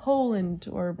mama's from Poland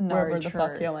or wherever the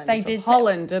fuck Yolanda is from.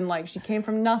 Holland, and, like, she came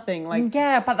from nothing. Like,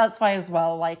 yeah, but that's why as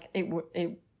well, like,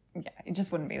 it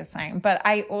just wouldn't be the same. But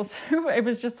I also, it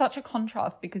was just such a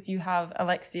contrast because you have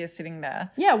Alexia sitting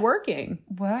there. Yeah, working.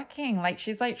 Like,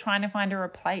 she's, like, trying to find her a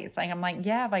place. Like, I'm like,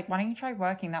 yeah, like, why don't you try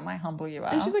working? That might humble you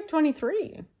out. And she's, like,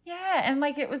 23. Yeah, and,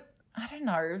 like, it was, I don't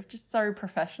know, just so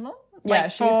professional. Yeah,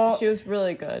 she was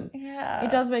really good. Yeah.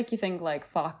 It does make you think, like,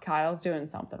 fuck, Kyle's doing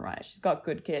something right. She's got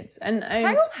good kids. And her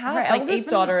like, eldest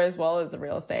daughter as well is a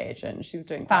real estate agent. She's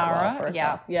doing quite well for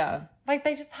herself. Yeah. Like,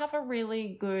 they just have a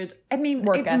really good, I mean,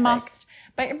 work ethic.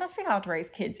 But it must be hard to raise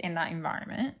kids in that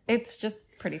environment. It's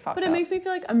just pretty fucked up. But it makes me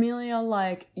feel like, Amelia,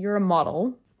 like, you're a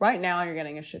model. Right now, you're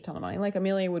getting a shit ton of money. Like,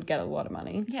 Amelia would get a lot of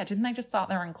money. Yeah, didn't they just start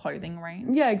their own clothing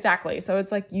range? Yeah, exactly. So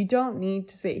it's like, you don't need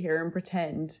to sit here and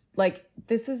pretend. Like,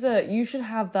 you should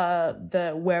have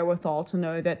the wherewithal to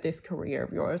know that this career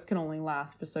of yours can only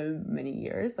last for so many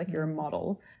years. Like, you're a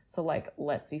model. So, like,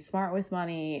 let's be smart with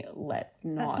money. Let's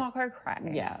not go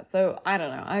crazy. Yeah, so I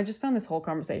don't know. I just found this whole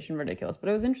conversation ridiculous. But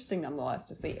it was interesting nonetheless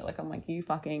to see. Like, I'm like, you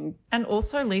fucking... And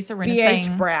also Lisa Rinna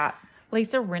BH brat.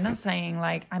 Lisa Rinna saying,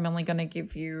 like, I'm only going to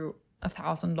give you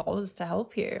 $1,000 to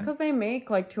help you. Because they make,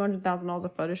 like, $200,000 a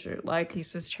photo shoot. Like,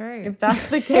 this is true. If that's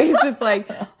the case, it's like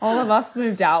all of us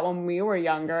moved out when we were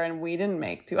younger and we didn't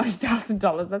make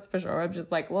 $200,000. That's for sure. I'm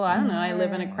just like, well, I don't know. I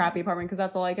live in a crappy apartment because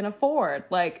that's all I can afford.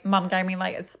 Like, Mum gave me,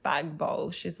 like, a spag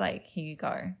bowl. She's like, here you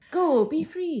go. Go, be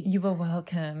free. You are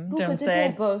welcome. Don't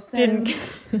say.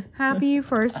 Happy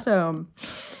first home.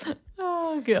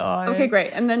 Oh, God. Okay,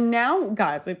 great. And then now,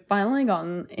 guys, we've finally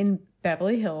gotten in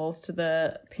Beverly Hills to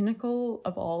the pinnacle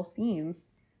of all scenes.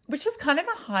 Which is kind of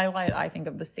the highlight, I think,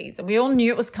 of the season. We all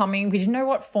knew it was coming. We didn't know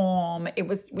what form.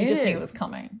 We just knew it was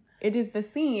coming. It is the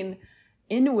scene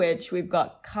in which we've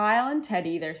got Kyle and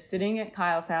Teddy. They're sitting at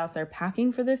Kyle's house. They're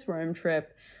packing for this road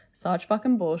trip. Such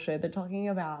fucking bullshit. They're talking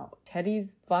about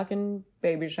Teddy's fucking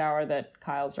baby shower that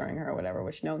Kyle's throwing her or whatever,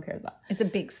 which no one cares about. It's a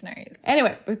big snooze.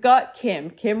 Anyway, we've got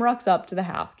Kim. Kim rocks up to the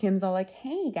house. Kim's all like,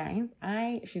 hey, guys.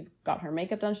 She's got her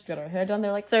makeup done. She's got her hair done.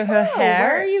 They're like, so her hair,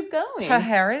 where are you going? Her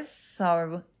hair is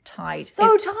so tight.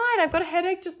 Tight. I've got a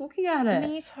headache just looking at it.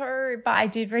 Me too. But I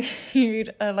did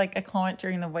read a comment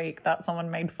during the week that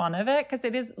someone made fun of it because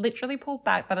it is literally pulled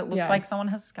back, that it looks like someone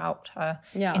has scalped her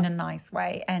in a nice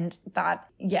way. And that,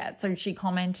 so she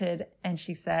commented and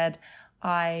she said,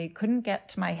 I couldn't get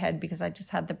to my head because I just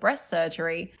had the breast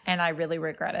surgery and I really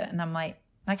regret it. And I'm like,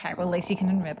 okay, well, at least you can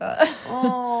admit that.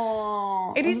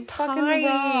 Oh, it is tight.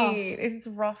 Rough. It is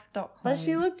rough.com. But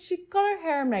she got her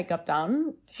hair and makeup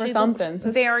done for something.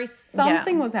 So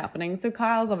something was happening. So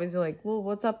Kyle's obviously like, well,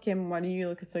 what's up, Kim? Why do you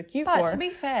look so cute for? But to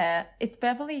be fair, it's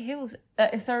Beverly Hills.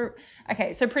 So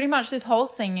pretty much this whole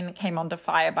thing came onto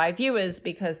fire by viewers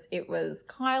because it was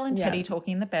Kyle and Teddy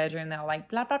talking in the bedroom. They were like,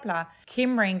 blah, blah, blah.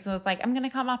 Kim rings and was like, I'm going to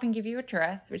come up and give you a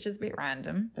dress, which is a bit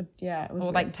random. Yeah, it was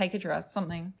Or like take a dress,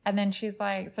 something. And then she's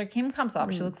like, so Kim comes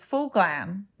up. She looks full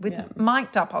glam with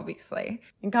mic'd up, obviously.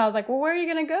 And Kyle's like, well, where are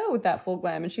you going to go with that full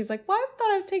glam? And she's like, well, I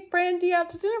thought I'd take Brandi out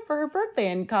to dinner for her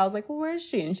birthday. And Kyle's like, well, where is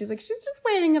she? And she's like, she's just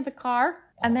waiting at the car.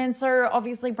 And then so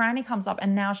obviously Brandi comes up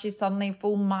and now she's suddenly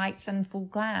full mic'd and full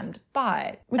glammed.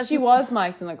 But she was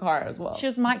mic'd in the car as well. She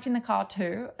was mic'd in the car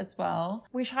too as well,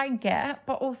 which I get,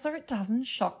 but also it doesn't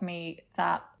shock me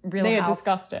that they had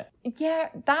discussed it. Yeah,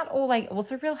 that or like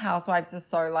also Real Housewives are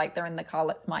so like they're in the car,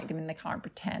 let's mic them in the car and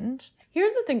pretend.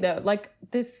 Here's the thing though, like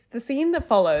the scene that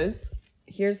follows,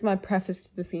 here's my preface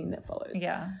to the scene that follows.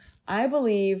 Yeah. I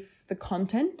believe the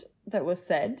content that was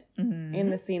said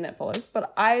in the scene that follows,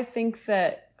 but I think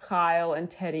that Kyle and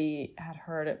Teddy had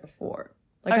heard it before.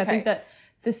 Like, I think that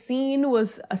the scene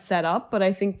was a setup, but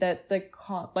I think that the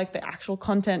actual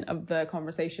content of the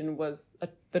conversation was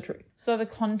the truth. So the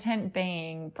content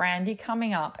being Brandi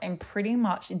coming up and pretty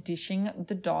much dishing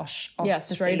the dosh of the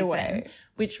straight season, away,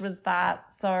 which was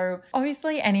that. So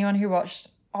obviously anyone who watched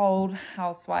old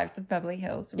Housewives of Beverly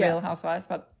Hills, Real Housewives,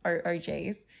 but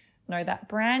OGs, know that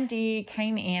Brandi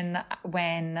came in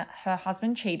when her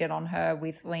husband cheated on her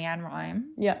with Leanne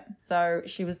Rhyme. Yeah. So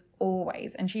she was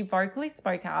always, and she vocally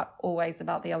spoke out always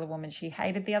about the other woman. She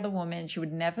hated the other woman. She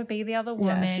would never be the other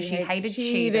woman. Yeah, she hated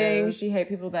cheating. cheaters. She hated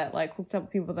people that like hooked up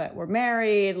with people that were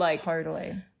married. Like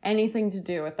totally. Anything to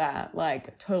do with that,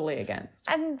 like totally against.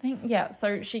 And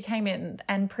so she came in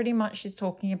and pretty much she's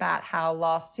talking about how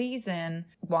last season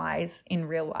wise in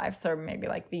real life, so maybe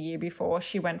like the year before,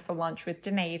 she went for lunch with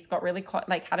Denise, got really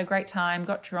had a great time,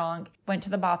 got drunk, went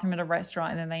to the bathroom at a restaurant,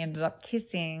 and then they ended up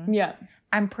kissing. Yeah.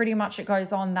 And pretty much it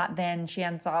goes on that then she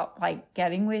ends up like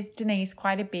getting with Denise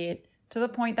quite a bit to the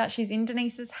point that she's in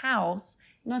Denise's house.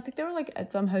 No, I think they were like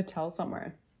at some hotel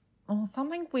somewhere. Oh,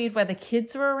 something weird where the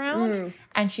kids were around.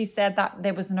 And she said that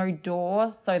there was no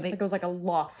door. So it was like a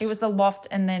loft. It was a loft.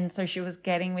 And then so she was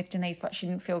getting with Denise, but she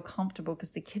didn't feel comfortable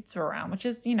because the kids were around, which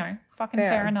is, fucking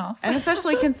fair enough. And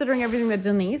especially considering everything that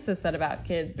Denise has said about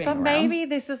kids being around. But maybe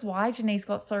this is why Denise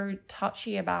got so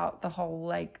touchy about the whole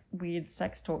like weird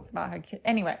sex talks about her kid.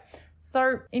 Anyway,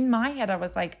 So in my head, I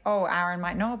was like, oh, Aaron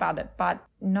might know about it. But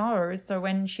no. So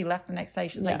when she left the next day,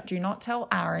 she's like, do not tell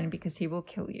Aaron because he will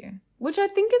kill you. Which I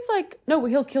think is like, no,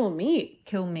 he'll kill me.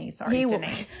 Kill me, sorry,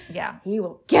 Denise. Yeah. He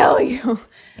will kill you.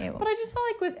 He will. But I just felt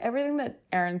like with everything that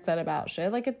Aaron said about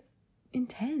shit, like it's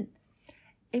intense.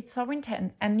 It's so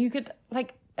intense. And you could,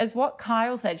 like, as what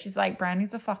Kyle said, she's like,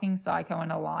 Brandi's a fucking psycho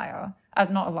and a liar.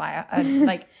 Not a liar,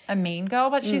 like a mean girl,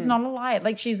 but she's not a liar.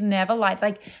 Like, she's never lied.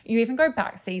 Like, you even go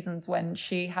back seasons when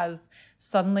she has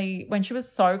suddenly, when she was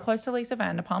so close to Lisa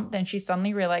Vanderpump, then she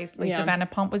suddenly realized Lisa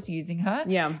Vanderpump was using her.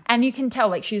 Yeah. And you can tell,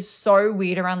 like, she's so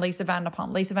weird around Lisa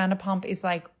Vanderpump. Lisa Vanderpump is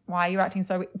like, why are you acting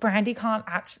so weird? Brandi can't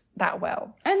act that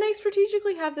well. And they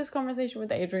strategically have this conversation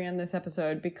with Adrian this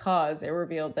episode because it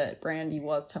revealed that Brandi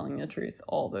was telling the truth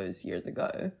all those years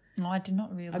ago. No, I did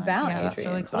not realize. About Adrian.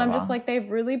 Really, but I'm just like,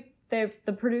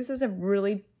 the producers have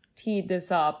really teed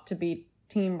this up to be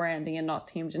Team Brandi and not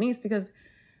Team Denise, because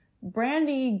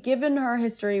Brandi, given her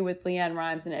history with Leanne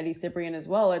Rimes and Eddie Cibrian as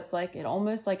well, it's like it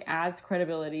almost like adds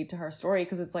credibility to her story,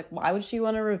 because it's like, why would she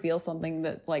want to reveal something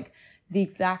that's like the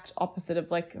exact opposite of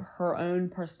like her own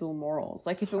personal morals?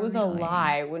 Like, if it was a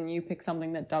lie, wouldn't you pick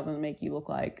something that doesn't make you look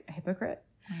like a hypocrite?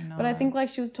 I know. But I think like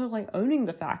she was totally owning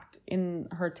the fact in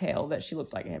her tale that she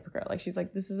looked like a hypocrite. Like, she's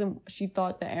like, she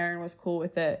thought that Aaron was cool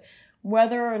with it.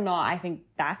 Whether or not I think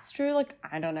that's true, like,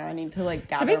 I don't know. I need to like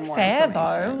gather more information. To be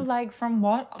fair though, like from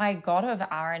what I got of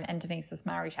Aaron and Denise's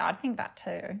marriage, I'd think that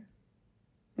too. Maybe.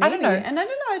 I don't know. And I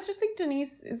don't know. I just think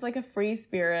Denise is like a free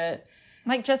spirit.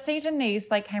 Like, just see Denise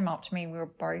like came up to me. We were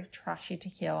both trashy to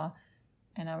hear.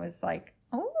 And I was like,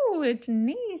 oh,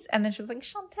 Denise. And then she was like,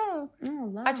 Chantel.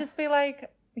 Oh, I'd just be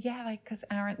like, yeah, like, because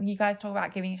Aaron, you guys talk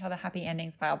about giving each other happy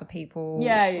endings by other people.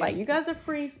 Yeah, like, you guys are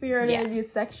free-spirited, you're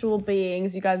sexual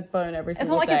beings, you guys bone every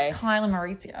single day. It's not like it's Kyle and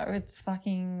Mauricio, it's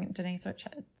fucking Denise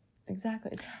Richards.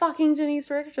 Exactly. It's fucking Denise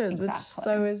Richards, exactly. Which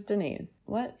so is Denise.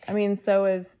 What? I mean, so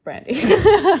is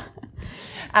Brandi.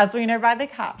 As we know by the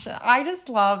caption. I just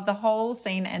love the whole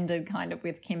scene ended kind of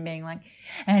with Kim being like,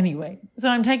 anyway, so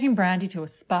I'm taking Brandi to a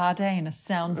spa day and a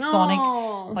sound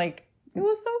sonic, like, it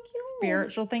was so cute.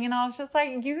 Spiritual thing. And I was just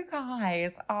like, you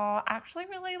guys are actually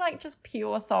really like just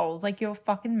pure souls. Like, you're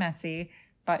fucking messy,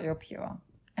 but you're pure.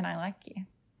 And I like you.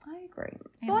 I agree.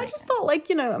 So I just thought, like,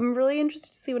 you know, I'm really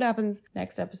interested to see what happens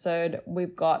next episode.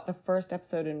 We've got the first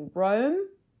episode in Rome,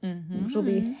 which will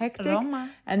be hectic. Roma.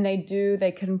 And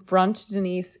they confront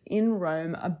Denise in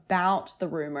Rome about the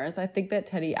rumors. I think that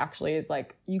Teddy actually is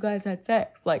like, you guys had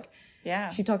sex. Like, yeah.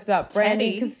 She talks about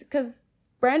Brandi because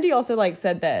Brandi also like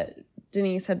said that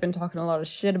Denise had been talking a lot of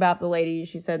shit about the lady.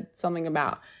 She said something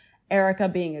about Erica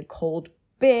being a cold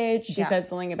bitch. She said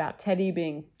something about Teddy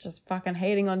being just fucking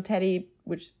hating on Teddy,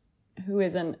 which who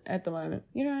isn't at the moment.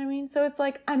 You know what I mean? So it's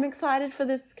like, I'm excited for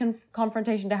this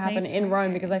confrontation to happen in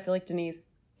Rome, because I feel like Denise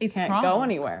can't go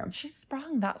anywhere. She's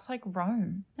sprung. That's like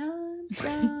Rome. I'm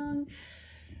sprung.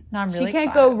 No, I'm really She can't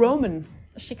excited. go Roman.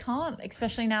 She can't,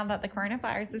 especially now that the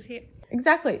coronavirus is here.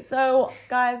 Exactly. So,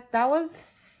 guys, that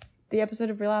was the episode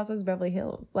of Real Housewives of Beverly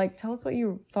Hills. Like, tell us what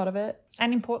you thought of it.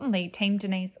 And importantly, Team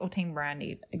Denise or Team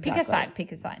Brandi. Exactly.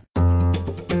 Pick a side.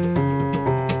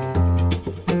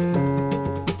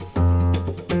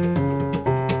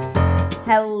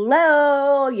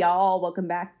 Hello, y'all. Welcome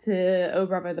back to Oh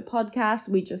Bravo, the podcast.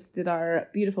 We just did our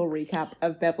beautiful recap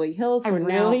of Beverly Hills. I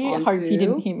really hope you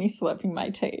didn't hear me slurping my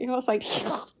tea. I was like...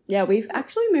 Yeah, we've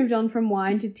actually moved on from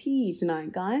wine to tea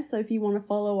tonight, guys. So if you want to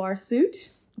follow our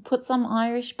suit... Put some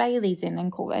Irish Baileys in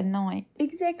and call it a night.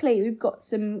 Exactly. We've got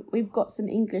some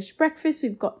English breakfast,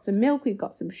 we've got some milk, we've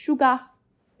got some sugar.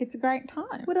 It's a great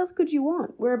time. What else could you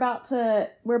want? We're about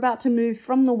to move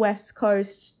from the West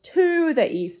Coast to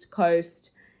the East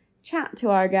Coast, chat to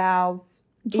our gals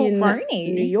in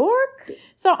New York.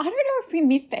 So I don't know if we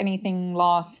missed anything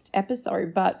last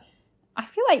episode, but I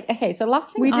feel like, okay, so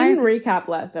last thing we didn't recap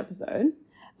last episode.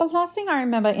 But last thing I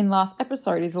remember in last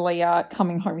episode is Leah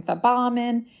coming home with a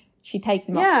barman. She takes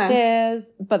him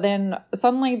upstairs, but then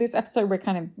suddenly this episode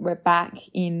we're back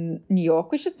in New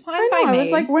York, which is fine by me. I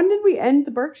was like, when did we end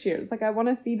the Berkshires? Like, I want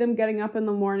to see them getting up in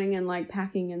the morning and like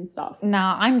packing and stuff.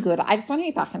 Nah, I'm good. I just want to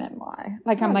be back in NY.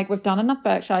 Like, I'm like, we've done enough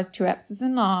Berkshires. 2 episodes is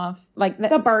enough. Like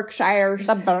the Berkshires.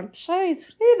 The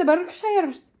Berkshires. Hey, the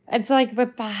Berkshires. It's like, we're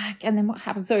back, and then what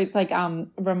happens? So it's like, not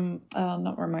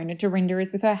Ramona, Dorinda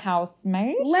is with her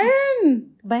housemate.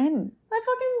 Len. I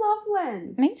fucking love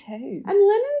Len. Me too. And Len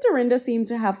and Dorinda seem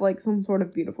to have like some sort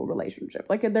of beautiful relationship.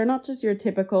 Like, they're not just your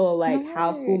typical like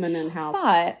housewoman and house.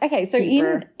 But okay, so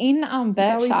keeper. in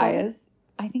Berkshires,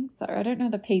 I think so. I don't know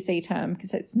the PC term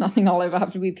because it's nothing I'll ever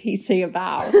have to be PC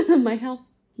about. My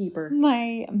housekeeper.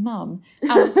 My mum.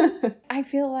 I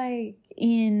feel like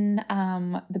in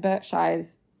the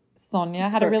Berkshires, Sonja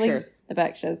had the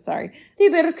Berkshires, sorry. The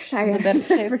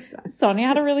Berkshires. Sonja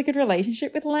had a really good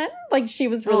relationship with Len. Like, she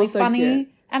was really funny. Cute.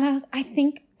 And I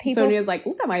think people... Sonja's like,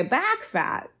 look at my back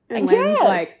fat. And Len's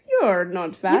like, you're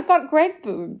not fat. You've got great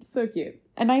boobs. So cute.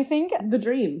 And I think... The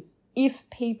dream. If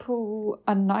people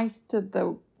are nice to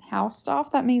the house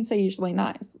staff, that means they're usually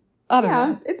nice. I don't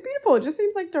know. It's beautiful. It just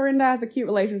seems like Dorinda has a cute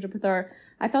relationship with her.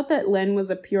 I thought that Len was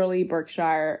a purely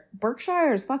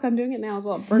Berkshire's, fuck, I'm doing it now as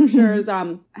well. Berkshire's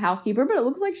housekeeper, but it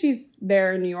looks like she's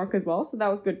there in New York as well. So that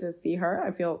was good to see her. I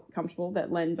feel comfortable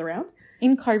that Len's around.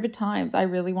 In COVID times, I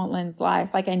really want Len's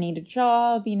life. Like, I need a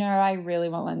job, I really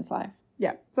want Len's life.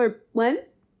 Yeah. So, Len,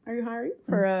 are you hiring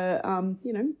for an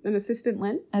assistant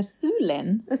Len? A Sue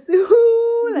Len.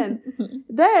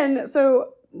 Then,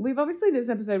 so we've obviously this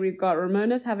episode, we've got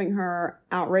Ramona's having her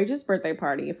outrageous birthday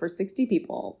party for 60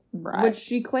 people. Right. Which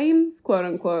she claims, quote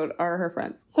unquote, are her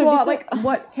friends. So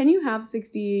what, can you have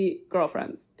 60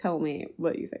 girlfriends? Tell me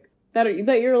what you think. That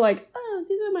you're like, oh,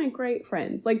 these are my great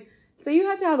friends. Like, say you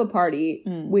had to have a party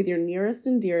with your nearest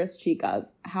and dearest chicas,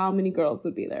 how many girls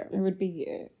would be there? It would be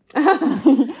you.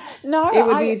 No, it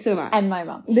would be too much. And my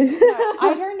mum. No,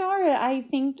 I don't know. I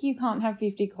think you can't have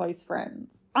 50 close friends.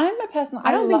 I'm a person...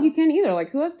 I don't think you can either.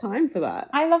 Like, who has time for that?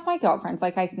 I love my girlfriends.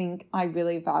 Like, I think I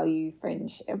really value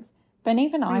friendships. But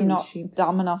even I'm not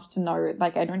dumb enough to know...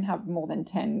 Like, I don't have more than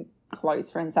 10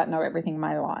 close friends that know everything in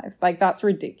my life. Like, that's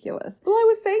ridiculous. Well, I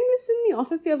was saying this in the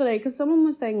office the other day because someone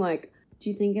was saying, like, do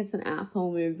you think it's an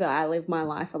asshole move that I live my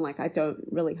life and, like, I don't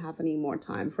really have any more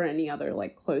time for any other,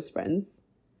 like, close friends?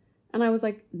 And I was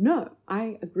like, no,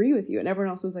 I agree with you. And everyone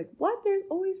else was like, what? There's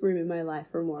always room in my life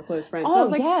for more close friends. Oh, so I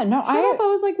was like, yeah. No, I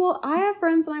was like, well, I have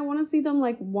friends and I want to see them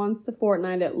like once a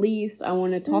fortnight at least. I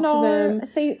want to talk to them.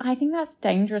 See, I think that's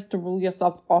dangerous to rule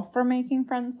yourself off from making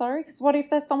friends, though. Because what if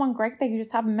there's someone great that you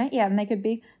just haven't met yet and they could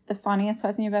be the funniest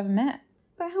person you've ever met?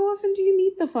 But how often do you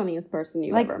meet the funniest person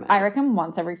you've ever met? I reckon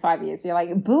once every 5 years. You're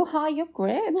like, boo-ha, you're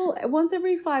great. Well, once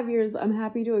every 5 years, I'm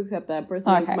happy to accept that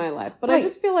person into my life. But I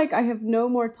just feel like I have no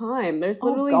more time. There's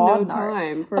literally no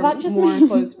time for more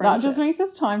close friendships. That just means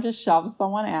it's time to shove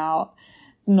someone out.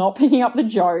 It's not picking up the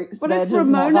jokes. But if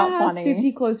Ramona has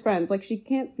 50 close friends, like, she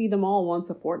can't see them all once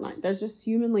a fortnight. There's just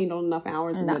humanly not enough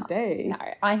hours in the day. No,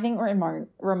 I think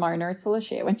Ramona is full of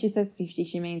shit. When she says 50,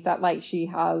 she means that, like, she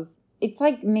has... It's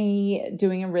like me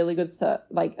doing a really good,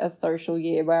 a social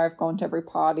year where I've gone to every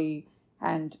party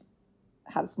and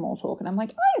had small talk. And I'm like,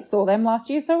 I saw them last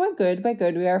year, so we're good.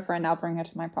 We are a friend. I'll bring her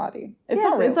to my party.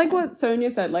 It's like what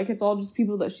Sonja said. Like, it's all just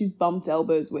people that she's bumped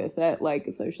elbows with at, like,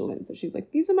 a social event. So she's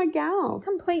like, these are my gals.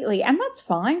 Completely. And that's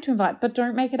fine to invite, but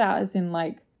don't make it out as in,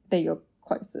 like, they're your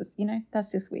closest.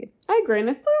 That's just weird. I agree. And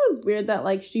I thought it was weird that,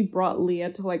 like, she brought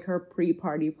Leah to, like, her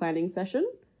pre-party planning session.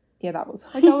 Yeah, that was...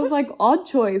 Like, I was like, odd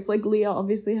choice. Like, Leah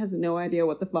obviously has no idea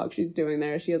what the fuck she's doing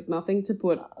there. She has nothing to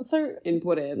put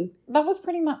input in. That was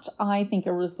pretty much, I think,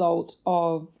 a result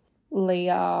of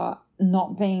Leah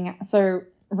not being... So,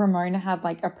 Ramona had,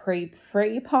 like, a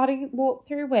pre-party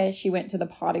walkthrough where she went to the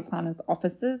party planner's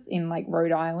offices in, like,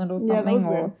 Rhode Island or something. Yeah, that was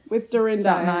weird. With Dorinda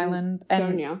Staten Island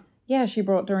and Sonja. Yeah, she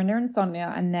brought Dorinda and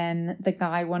Sonja, and then the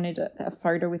guy wanted a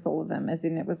photo with all of them, as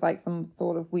in it was like some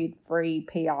sort of weird free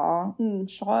PR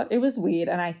shot. It was weird,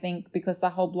 and I think because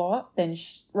the whole blow up, then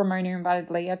Ramona invited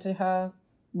Leah to her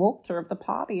walkthrough of the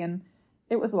party, and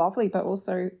it was lovely, but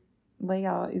also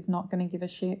Leah is not going to give a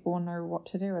shit or know what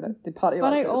to do at the party.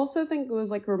 But I also think it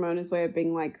was like Ramona's way of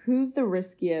being like, who's the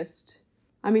riskiest?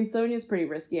 I mean, Sonja's pretty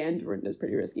risky and Dorinda's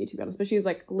pretty risky, to be honest, but she's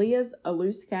like, Leah's a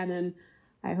loose cannon.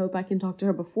 I hope I can talk to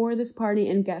her before this party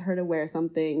and get her to wear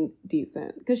something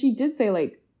decent. Because she did say,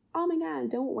 like, oh my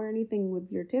God, don't wear anything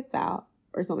with your tits out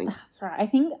or something. That's right. I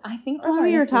think Ramona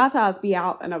your tatas be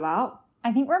out and about.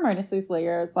 I think Ramona sees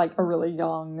Leah as, like, a really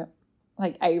young,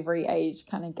 like, Avery age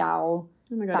kind of gal.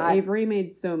 Oh my God, Avery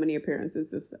made so many appearances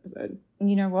this episode.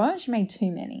 You know what? She made too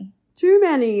many. Too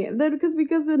many.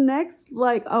 Because the next,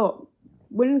 like,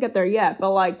 we didn't get there yet,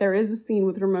 but, like, there is a scene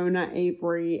with Ramona,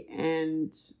 Avery,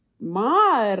 and...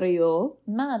 Mario.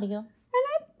 And I think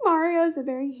Mario's a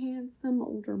very handsome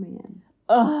older man.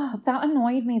 Ugh, that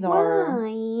annoyed me though.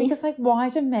 Why? Because, like, why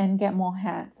do men get more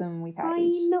handsome with age? I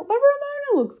know, but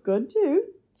Ramona looks good too.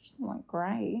 She doesn't look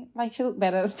great. Like, she looked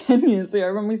better 10 years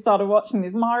ago when we started watching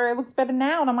this. Mario looks better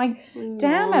now. And I'm like,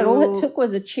 damn it. All it took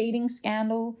was a cheating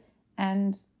scandal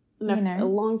and, a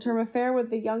long-term affair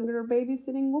with the younger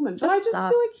babysitting woman. But I just feel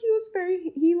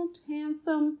like he looked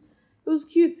handsome. It was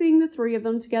cute seeing the three of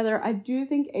them together. I do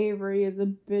think Avery is a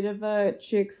bit of a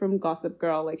chick from Gossip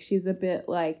Girl. Like, she's a bit,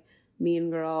 like, Mean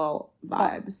Girl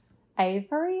vibes.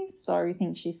 Avery? So you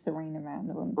think she's Serena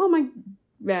Vanderwood? Oh, my...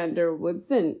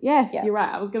 Vanderwoodson. Yes, you're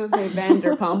right. I was going to say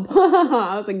Vanderpump.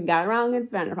 I was like, got it wrong.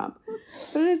 It's Vanderpump.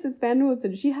 But it's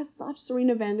Vanderwoodson. She has such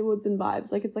Serena Vanderwoodson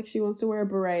vibes. Like, it's like she wants to wear a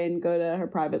beret and go to her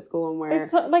private school and wear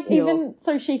It's like heels. even,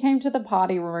 so she came to the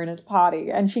party, Ramona's party,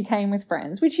 and she came with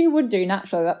friends, which you would do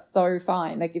naturally. That's so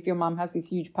fine. Like, if your mum has this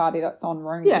huge party that's on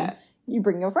RHONY, you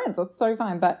bring your friends. That's so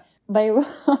fine. But they were...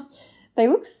 They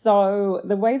look so,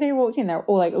 the way they walked in, they were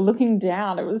all like looking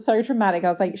down. It was so traumatic. I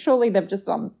was like, surely they've just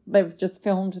filmed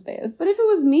this. But if it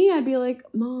was me, I'd be like,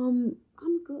 Mom,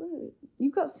 I'm good.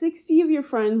 You've got 60 of your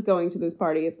friends going to this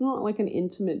party. It's not like an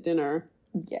intimate dinner.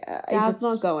 Yeah. Dad's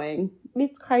not going.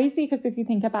 It's crazy because if you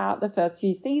think about the first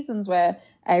few seasons where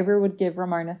Avery would give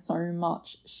Ramona so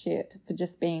much shit for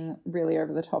just being really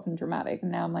over the top and dramatic.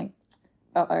 And now I'm like,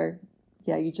 uh-oh.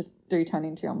 Yeah, you just do turn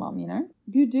into your mum, you know?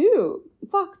 You do.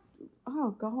 Fuck.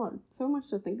 Oh, God. So much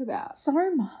to think about. So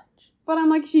much. But I'm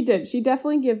like, she did. She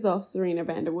definitely gives off Serena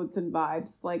Vanderwoodson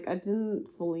vibes. Like, I didn't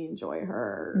fully enjoy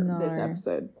her this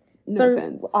episode. No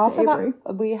offense after to Avery.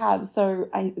 That, we had,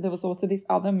 there was also this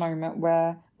other moment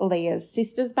where Leah's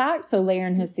sister's back. So Leah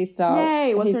and her sister.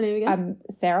 Yay, what's her name again?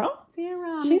 Sarah.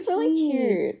 Sarah. She's really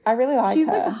cute. I really like her. She's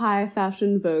like a high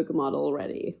fashion Vogue model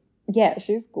already. Yeah,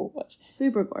 she's gorgeous.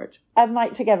 Super gorgeous. And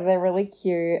like together they're really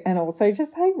cute and also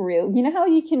just like real. You know how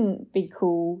you can be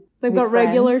cool. They've got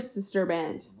regular sister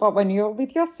band. But when you're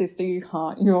with your sister, you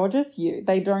can't. You're just you.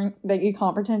 You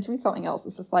can't pretend to be something else.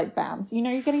 It's just like bam. So you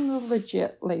know you're getting the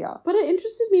legit Leah. But it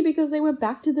interested me because they went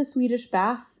back to the Swedish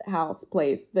bathhouse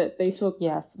place that they took.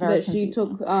 Yes, very that she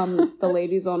took the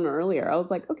ladies on earlier. I was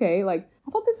like, okay, like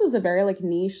I thought this was a very like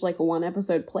niche, like one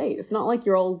episode place. It's not like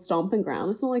your old stomping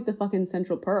ground. It's not like the fucking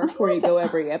Central Perk where you go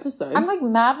every episode. I'm like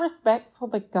mad respect for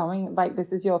like going like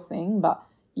this is your thing, but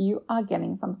you are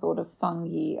getting some sort of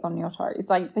fungi on your toes.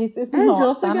 Like this is and not you're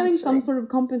also sanitary. getting some sort of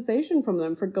compensation from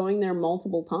them for going there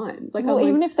multiple times. Like, well,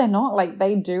 even if they're not, like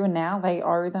they do now, they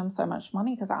owe them so much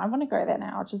money because I want to go there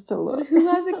now just to look. But who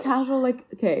has a casual like?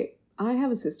 Okay, I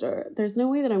have a sister. There's no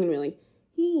way that I'm gonna be like,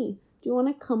 hey, do you want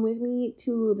to come with me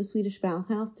to the Swedish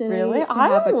bathhouse today? Really? To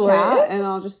have a chat, and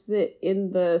I'll just sit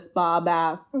in the spa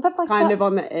bath, but like kind of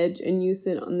on the edge, and you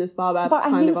sit on the spa bath,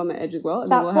 kind of on the edge as well,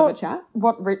 and then we'll have a chat.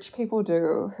 What rich people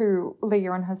do, who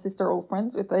Leah and her sister are all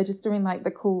friends with, they're just doing like the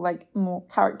cool, like more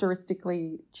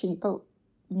characteristically cheaper,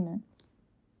 you know.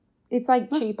 It's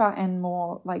like cheaper and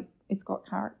more like it's got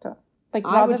character. Like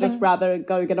I would just rather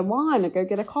go get a wine or go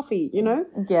get a coffee, you know?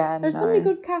 Yeah, There's so many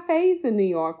good cafes in New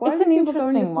York. Why do people go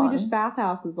into Swedish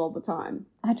bathhouses all the time?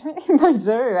 I don't think they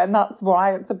do, and that's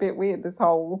why it's a bit weird, this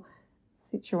whole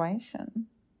situation.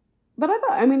 But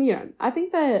I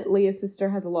think that Leah's sister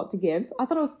has a lot to give. I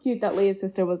thought it was cute that Leah's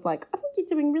sister was like, I think you're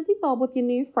doing really well with your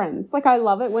new friends. Like, I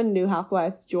love it when new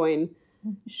housewives join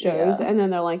shows and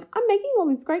then they're like, I'm making all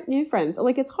these great new friends.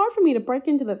 Like, it's hard for me to break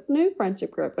into this new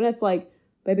friendship group. And it's like,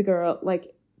 baby girl,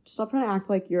 like, stop trying to act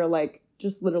like you're, like,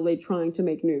 just literally trying to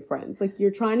make new friends. Like, you're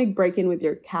trying to break in with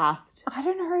your cast. I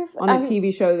don't know if... on a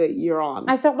TV show that you're on.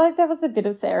 I felt like there was a bit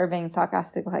of Sarah being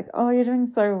sarcastic, like, oh, you're doing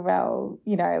so well,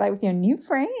 you know, like, with your new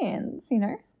friends, you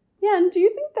know? Yeah, and do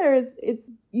you think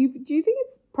do you think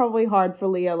it's probably hard for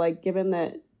Leah, like, given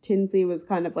that Tinsley was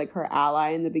kind of, like, her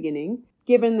ally in the beginning?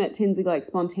 Given that Tinsley, like,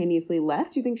 spontaneously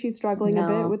left, do you think she's struggling a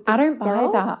bit with the I don't buy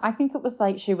girls? that. I think it was,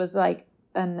 like, she was, like,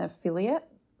 an affiliate.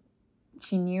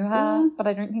 She knew her, but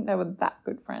I don't think they were that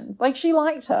good friends. Like, she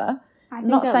liked her. I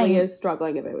think that Leah's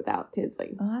struggling a bit without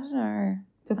Tinsley. I don't know.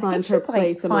 To find her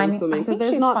place amongst women. Because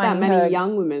there's not that many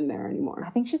young women there anymore.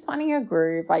 I think she's finding her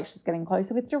groove. Like, she's getting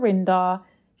closer with Dorinda.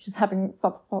 She's having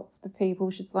soft spots for people.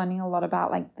 She's learning a lot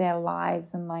about, like, their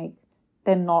lives and, like,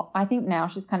 they're not... I think now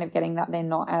she's kind of getting that they're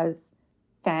not as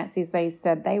fancy as they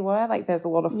said they were. Like, there's a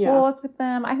lot of flaws with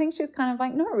them. I think she's kind of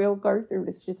like, no, we'll go through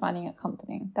this. She's finding it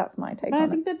comforting. That's my take on it. But I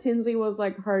think that Tinsley was,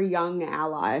 like, her young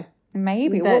ally.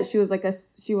 Maybe. That she was, like,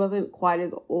 she wasn't quite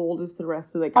as old as the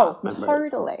rest of the cast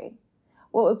members. Totally.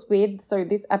 Well, it's weird. So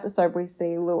this episode we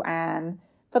see Luann,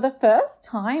 for the first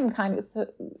time, kind of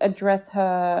address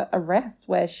her arrest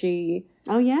where she...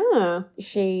 Oh, yeah.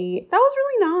 That was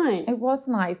really nice. It was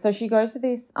nice. So she goes to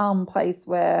this place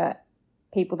where...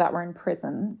 people that were in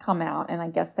prison come out and I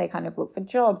guess they kind of look for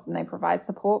jobs and they provide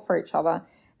support for each other.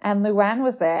 And Luann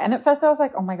was there. And at first I was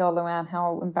like, oh my God, Luann,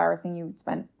 how embarrassing you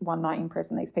spent one night in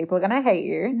prison. These people are going to hate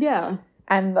you. Yeah.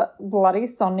 And bloody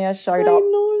Sonja showed up.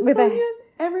 With Sonja's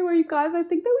everywhere, you guys. I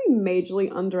think that we majorly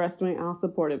underestimate how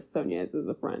supportive Sonja is as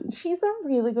a friend. She's a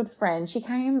really good friend. She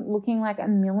came looking like a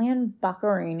million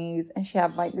buckaroonies and she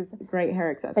had like this great hair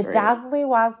accessory. A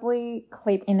dazzly-wazzly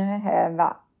clip in her hair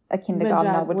that a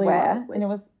kindergartner would wear. And it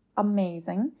was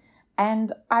amazing.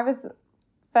 And I was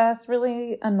first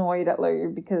really annoyed at Lou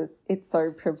because it's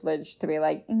so privileged to be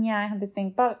like, yeah, I had this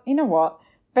thing. But you know what?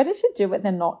 Better to do it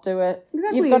than not do it.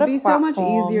 Exactly. It'd be so much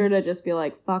easier to just be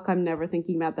like, fuck, I'm never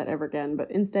thinking about that ever again. But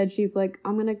instead she's like,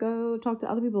 I'm going to go talk to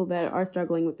other people that are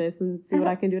struggling with this and see what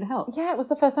I can do to help. Yeah, it was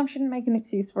the first time she didn't make an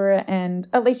excuse for it. And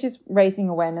at least she's raising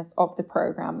awareness of the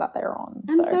program that they're on.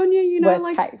 And so, Sonja, you know,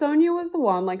 like case. Sonja was the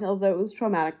one, like, although it was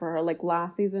traumatic for her. Like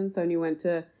last season, Sonja went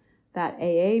to that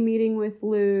AA meeting with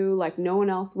Lou. Like no one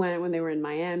else went when they were in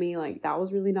Miami. Like that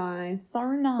was really nice.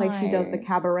 So nice. Like she does the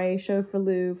cabaret show for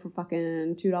Lou for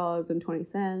fucking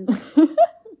 $2.20.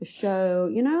 The show,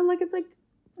 you know, like it's like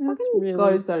fucking really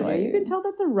go Sonja. Sweet. You can tell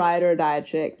that's a ride or die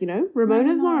chick, you know?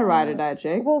 Ramona's not a ride or die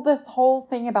chick. Well, this whole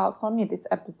thing about Sonja this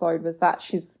episode was that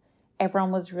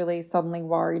everyone was really suddenly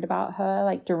worried about her.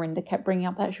 Like Dorinda kept bringing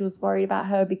up that she was worried about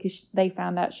her because they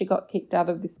found out she got kicked out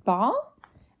of this bar.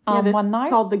 This one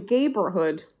night called the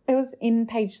Gayborhood. It was in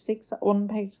page 6. I don't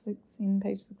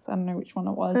know which one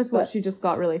it was. That's what she just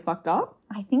got really fucked up?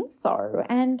 I think so.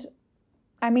 And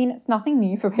I mean, it's nothing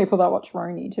new for people that watch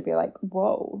RHONY to be like,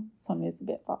 whoa, Sonja's a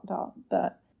bit fucked up.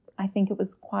 But I think it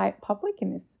was quite public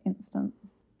in this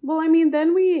instance. Well, I mean,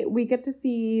 then we get to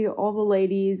see all the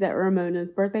ladies at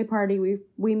Ramona's birthday party.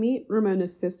 We meet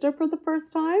Ramona's sister for the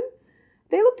first time.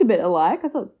 They looked a bit alike. I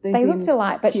thought they looked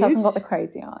alike, but cute. She hasn't got the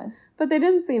crazy eyes. But they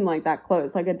didn't seem like that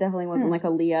close. Like it definitely wasn't like a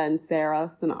Leah and Sarah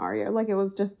scenario. Like it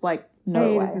was just like,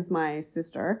 hey, this is my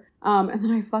sister. And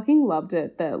then I fucking loved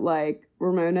it that like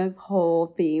Ramona's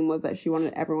whole theme was that she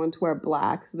wanted everyone to wear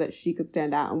black so that she could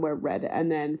stand out and wear red.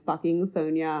 And then fucking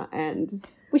Sonja and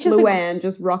Luann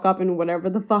just rock up in whatever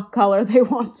the fuck color they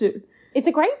want to. It's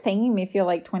a great theme if you're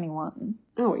like 21.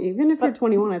 Oh, even if you're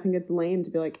 21, I think it's lame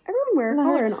to be like, everyone wear a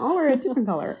color and I'll wear a different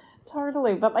color.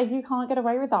 Totally. But like you can't get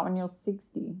away with that when you're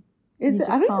 60. I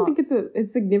don't even think it's a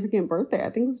significant birthday. I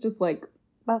think it's just like,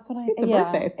 that's what it's a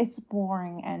birthday. It's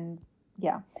boring and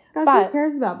yeah. Guys, who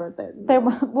cares about birthdays?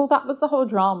 Well, that was the whole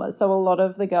drama. So a lot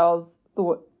of the girls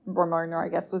thought Ramona, I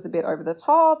guess, was a bit over the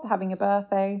top, having a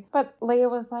birthday. But Leah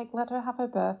was like, let her have her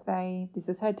birthday. This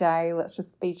is her day. Let's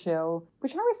just be chill.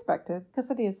 Which I respected,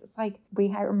 because it is. It's like, we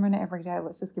hate Ramona every day.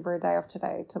 Let's just give her a day off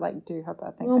today to, like, do her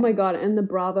birthday thing. My God. And the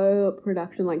Bravo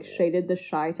production, like, shaded the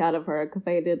shite out of her, because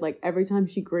they did, like, every time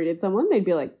she greeted someone, they'd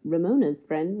be like, Ramona's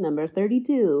friend number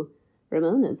 32.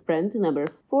 Ramona's friend number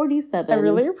 47. I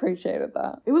really appreciated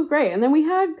that. It was great. And then we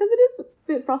had, because it is a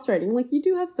bit frustrating, like you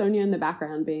do have Sonja in the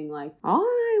background being like,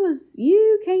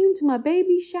 you came to my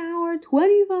baby shower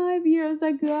 25 years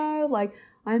ago. Like,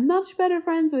 I'm much better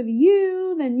friends with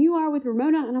you than you are with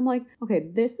Ramona. And I'm like, okay,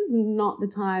 this is not the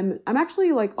time. I'm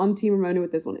actually like on Team Ramona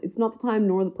with this one. It's not the time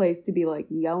nor the place to be like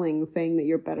yelling, saying that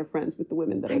you're better friends with the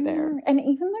women that are there. And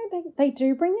even though they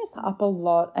do bring this up a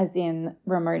lot, as in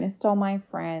Ramona stole my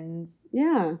friends.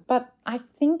 Yeah. But I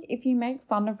think if you make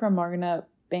fun of Ramona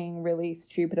being really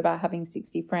stupid about having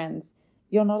 60 friends,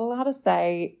 you're not allowed to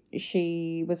say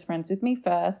she was friends with me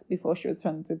first before she was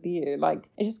friends with you. Like,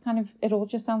 it just kind of, it all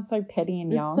just sounds so petty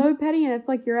and young. It's so petty, and it's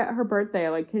like you're at her birthday.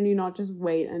 Like, can you not just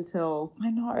wait until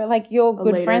I know, like, your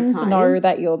good friends know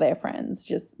that you're their friends.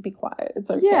 Just be quiet. It's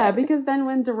okay. Yeah, because then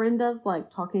when Dorinda's, like,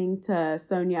 talking to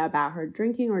Sonja about her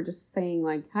drinking or just saying,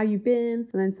 like, how you been?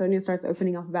 And then Sonja starts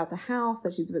opening up about the house,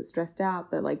 that she's a bit stressed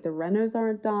out, that, like, the renos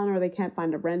aren't done or they can't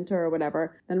find a renter or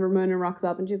whatever. Then Ramona rocks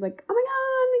up and she's like, oh my God,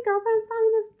 my girlfriend's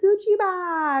having this Gucci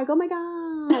bag. Oh my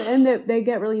God. And they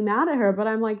get really mad at her. But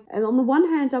I'm like, and on the one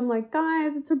hand, I'm like,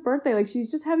 guys, it's her birthday. Like, she's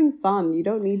just having fun. You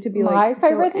don't need to be like, my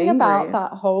favorite so thing angry. about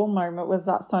that whole moment was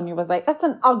that Sonja was like, that's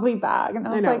an ugly bag. And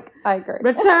I was like, I agree.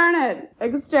 Return it.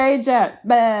 Exchange it.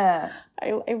 Bleh.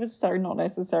 It was so not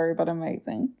necessary, but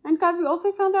amazing. And guys, we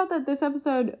also found out that this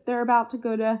episode, they're about to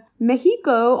go to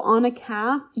Mexico on a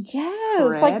cast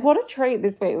trip. Like, what a treat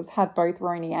this week. We've had both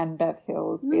RHONY and Beth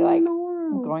Hills be like,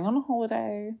 I'm going on a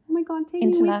holiday. Oh my God, take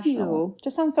me with you.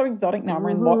 Just sounds so exotic now. We're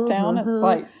in lockdown. It's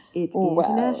like, it's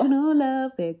international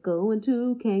love. They're going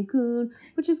to Cancun,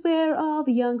 which is where all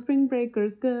the young spring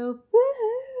breakers go.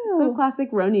 Woohoo! So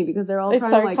classic RHONY, because they're all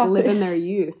trying to like live in their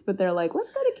youth, but they're like,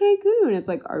 let's go to Cancun. It's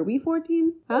like, are we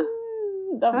 14? Huh?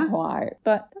 Not quite,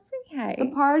 but that's okay.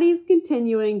 The party's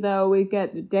continuing though. We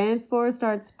get the dance floor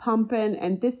starts pumping,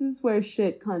 and this is where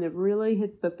shit kind of really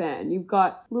hits the fan. You've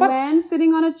got Luann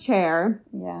sitting on a chair.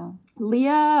 Yeah.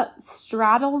 Leah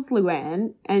straddles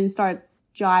Luann and starts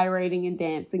gyrating and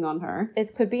dancing on her.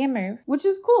 It could be a move, which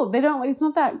is cool. They don't it's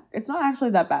not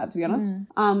actually that bad, to be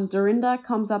honest. Dorinda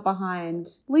comes up behind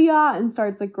Leah and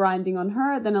starts like grinding on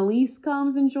her. Then Elise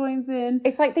comes and joins in.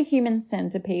 It's like the human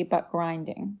centipede but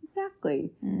grinding.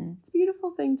 Exactly. It's a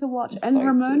beautiful thing to watch. It's and so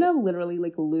Ramona cute. Literally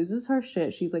like loses her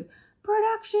shit. She's like,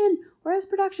 production. Where's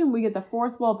production? We get the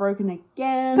fourth wall broken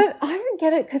again. But I don't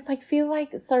get it because I feel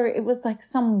like, so it was like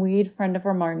some weird friend of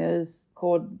Ramona's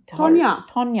called Tonya.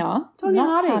 Tonya. Tonya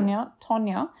Not Harding. Tanya.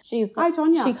 Tonya. Hi,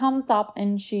 Tonya. She comes up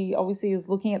and she obviously is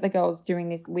looking at the girls doing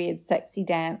this weird sexy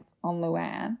dance on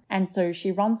Luann. And so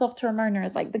she runs off to Ramona and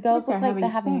is like, the girls look like they're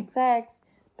having sex.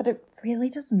 But it really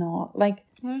does not. Like,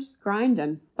 they're just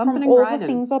grinding. Bumping from and all grinding. the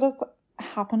things that has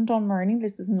happened on RHONY,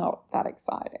 this is not that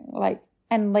exciting. Like,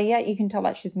 and Leah, you can tell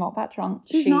that she's not that drunk.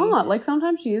 She's not. Like,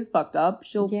 sometimes she is fucked up.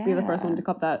 She'll be the first one to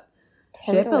cop that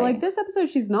shit. But, like, this episode,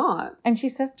 she's not. And she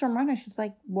says to Ramona, she's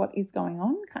like, what is going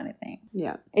on kind of thing.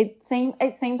 Yeah. It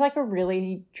seemed like a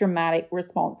really dramatic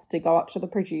response to go up to the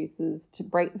producers, to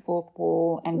break the fourth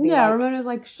wall and be Ramona's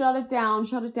like, shut it down.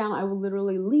 I will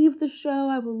literally leave the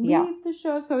show. The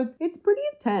show. So it's pretty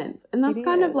intense. And that's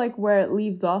kind of like where it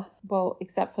leaves off. Well,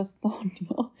 except for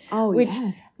Sonja. Oh,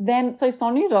 yes. Then, so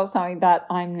Sonja does something that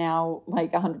I'm now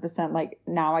like 100% like,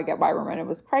 now I get why Ramona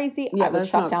was crazy. Yeah, I would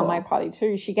shut down my party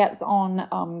too. She gets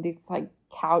on this like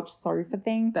couch sofa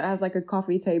thing. That has like a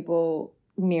coffee table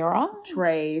mirror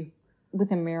tray.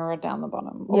 With a mirror down the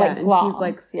bottom. Yeah, like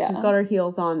glass. She's got her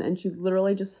heels on and she's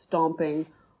literally just stomping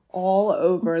all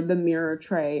over the mirror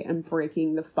tray and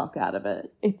breaking the fuck out of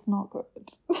it. It's not good.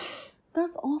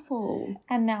 That's awful.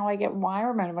 And now I get why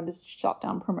Ramona wanted to shut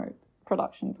down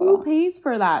production for Who that. pays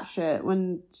for that shit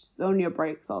when Sonja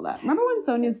breaks all that? Remember when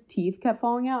Sonja's teeth kept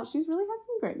falling out? She's really had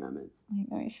some great moments.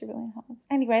 I know, she really has.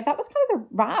 Anyway, that was kind of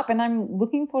the wrap, and I'm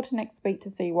looking forward to next week to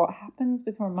see what happens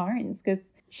with Ramones,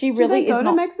 because she really is not... Do they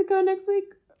go to Mexico next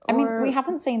week? I mean, we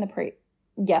haven't seen the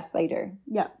Yes, they do.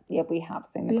 Yeah. Yeah, we have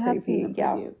seen the preview. Have seen the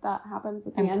preview. Yeah. That happens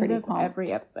at the end of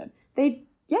every episode.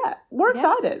 We're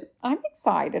excited. I'm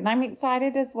excited. I'm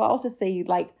excited as well to see,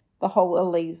 like, the whole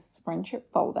Elise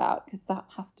friendship fold out, because that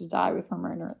has to die with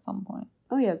Ramona at some point.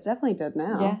 Oh, yeah, it's definitely dead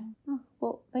now. Yeah. Oh,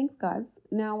 well, thanks, guys.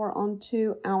 Now we're on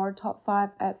to our top 5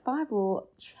 at 5. We'll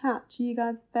chat to you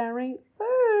guys very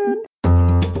soon.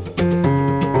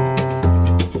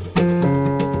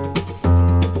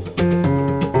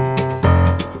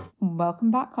 Welcome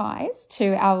back, guys,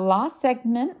 to our last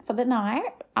segment for the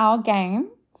night, our game,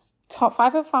 top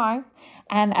 5 of 5.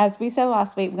 And as we said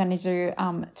last week, we're going to do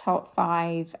top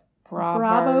 5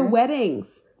 Bravo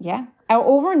weddings. Yeah.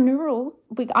 All renewals.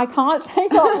 I can't say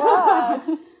that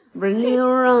word.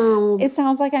 Renewals. It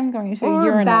sounds like I'm going to a or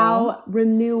urinal. Vow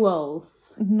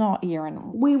renewals. Not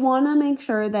urinals. We want to make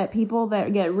sure that people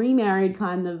that get remarried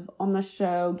kind of on the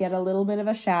show get a little bit of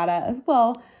a shout out as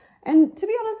well. And to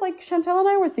be honest, like, Chantel and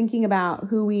I were thinking about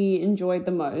who we enjoyed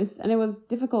the most. And it was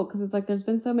difficult because it's like there's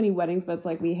been so many weddings, but it's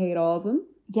like we hate all of them.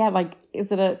 Yeah, like,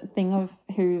 is it a thing of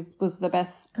whose was the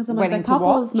best because wedding the to watch?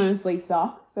 couples mostly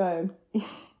suck, so...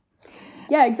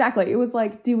 Yeah, exactly. It was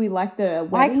like, do we like the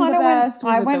wedding the best?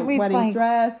 I went with wedding like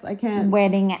dress. I can't.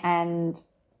 Wedding and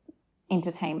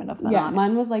entertainment of the night. Yeah,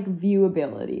 mine was like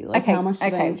viewability. Like how much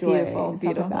did I enjoy beautiful.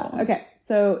 Like that. Okay,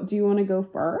 so do you want to go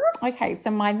first? Okay,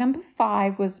 so my number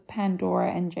 5 was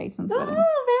Pandora and Jason's wedding.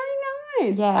 Oh, very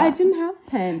nice. Yeah. I didn't have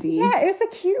Pandy. Yeah, it was a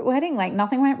cute wedding. Like,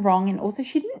 nothing went wrong. And also,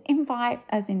 she didn't invite,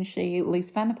 as in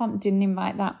Lisa Vanderpump didn't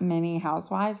invite that many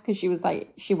housewives because she was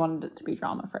like, she wanted it to be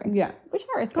drama-free. Yeah. Which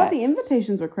I respect. God, the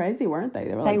invitations were crazy, weren't they?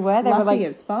 They were like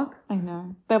as fuck. I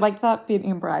know. They're like that bit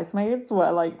in Bridesmaids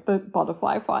where like the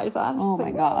butterfly flies out. Oh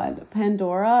my God.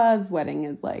 Pandora's wedding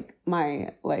is like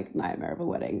my like nightmare of a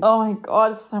wedding. Oh my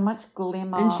God, so much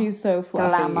glimmer. And she's so fluffy.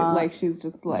 Glamour. Like she's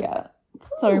just like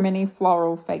so many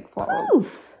fake florals.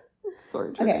 Oof. So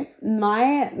true. Okay,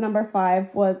 my number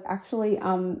 5 was actually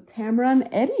Tamara and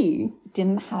Eddie.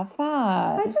 Didn't have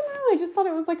that. I don't know. I just thought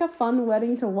it was like a fun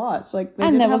wedding to watch. Like,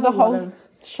 and there was a whole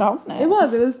show. It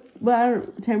was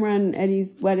Tamara and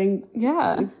Eddie's wedding.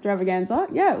 Yeah, extravaganza.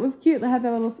 Yeah, it was cute. They had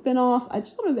their little spin off. I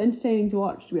just thought it was entertaining to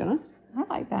watch. To be honest, I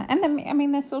like that. And then I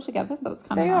mean, they're still together, so it's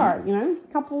kind of they are. You know, it's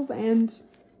couples and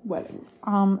weddings.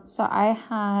 So I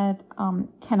had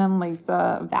Ken and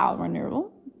Lisa vow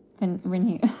renewal. But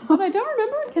I don't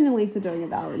remember Ken and Lisa doing a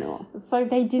vow renewal. So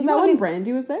they did. Was that when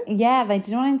Brandi was there? Yeah, they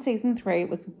did one in season 3. It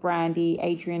was Brandi.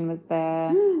 Adrian was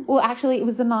there. Well, actually, it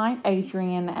was the night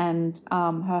Adrian and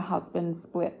her husband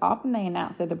split up, and they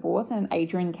announced their divorce, and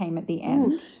Adrian came at the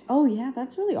end. Ooh. Oh yeah,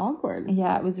 that's really awkward.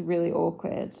 Yeah, it was really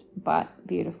awkward, but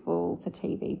beautiful for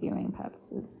TV viewing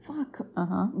purposes. Fuck.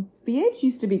 BH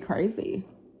used to be crazy.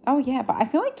 Oh, yeah, but I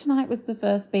feel like tonight was the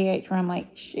first BH where I'm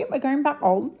like, shit, we're going back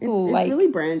old school. It's really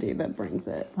Brandi that brings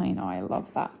it. I know, I love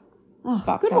that.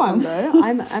 Oh, good one, though.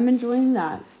 I'm enjoying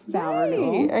that vow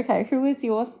renewal. Okay, who was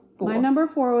yours? My number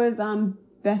 4 was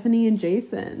Bethany and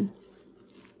Jason.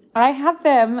 I had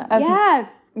them as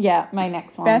Yeah, my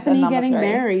next one. Bethany getting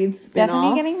married spin-off.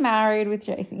 Bethany getting married with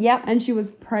Jason. Yep. And she was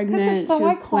pregnant. So she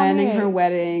was iconic. planning her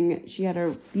wedding. She had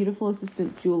her beautiful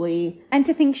assistant, Julie. And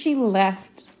to think she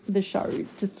left the show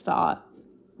to start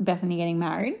Bethany getting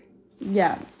married.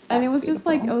 Yeah. And it was beautiful. just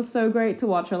like, it was so great to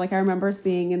watch her. Like, I remember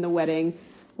seeing in the wedding,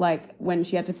 like, when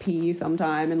she had to pee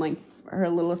sometime and, like, her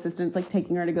little assistant's, like,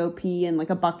 taking her to go pee in, like,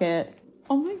 a bucket.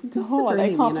 Oh my Just God, the dream, I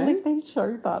can't you know? believe they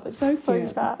showed that. It's So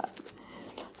cute. sad.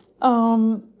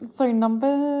 So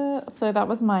that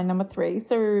was my number 3.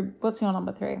 So what's your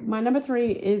number 3? My number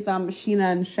 3 is Sheena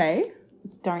and Shay.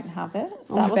 Don't have it.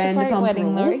 On That was a great Vanderpump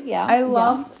wedding though. Rules. Yeah. I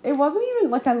loved, it wasn't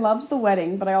even, like, I loved the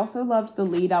wedding, but I also loved the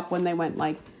lead up when they went,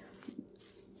 like,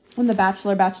 when the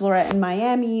Bachelor, Bachelorette in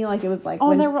Miami, like, it was like... Oh,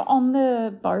 when, they were on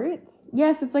the boats?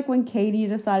 Yes, it's like when Katie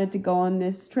decided to go on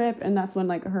this trip, and that's when,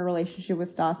 like, her relationship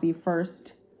with Stassi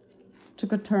first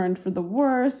took a turn for the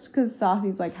worst, because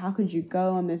Stassi's like, how could you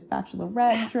go on this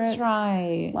Bachelorette trip? That's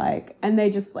right. Like, and they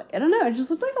just, like, I don't know, it just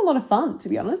looked like a lot of fun, to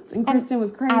be honest. And Kristen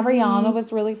was crazy. Ariana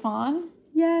was really fun.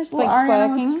 Yes, like,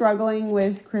 Ariana was twerking. struggling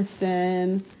with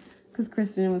Kristen, because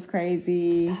Kristen was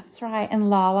crazy. That's right. And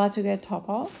Lala took her top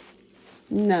off.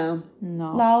 No.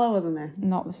 No. Lala wasn't there.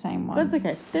 Not the same one. That's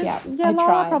okay. Yeah, Yeah, I Lala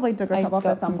tried. probably took her I top off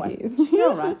got at some point. confused. You're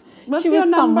all right. What's She your was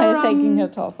number, somewhere taking her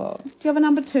top off. Do you have a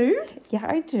number 2? Yeah,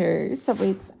 I do. So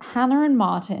it's Hannah and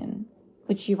Martin,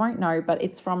 which you won't know, but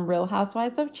it's from Real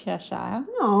Housewives of Cheshire.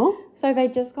 No. So they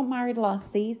just got married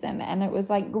last season, and it was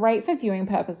like great for viewing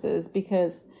purposes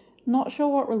because not sure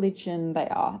what religion they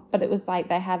are, but it was like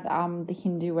they had the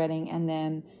Hindu wedding and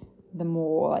then the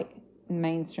more like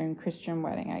mainstream Christian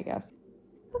wedding, I guess.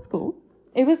 That's cool.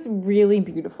 It was really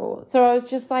beautiful. So I was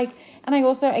just like, and I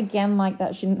also, again, like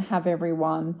that she didn't have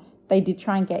everyone. They did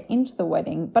try and get into the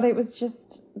wedding, but it was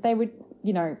just, they would,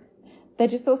 you know, they're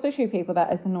just also two people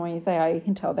that as annoying as they are, you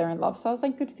can tell they're in love. So I was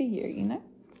like, good for you, you know?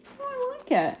 Oh, I like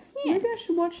it. Yeah. Maybe I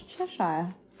should watch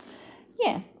Cheshire.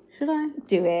 Yeah. Should I?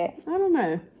 Do it. I don't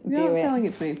know. You're Do not it. selling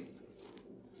it to me.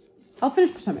 I'll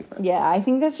finish Potomac first. Yeah, I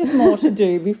think there's just more to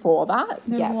do before that.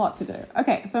 There's Yeah. a lot to do.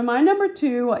 Okay, so my number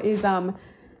 2 is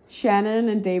Shannon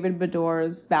and David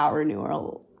Bedore's vow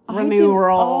renewal. I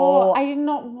did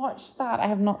not watch that. I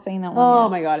have not seen that one Oh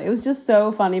yet. my God. It was just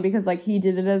so funny because, like, he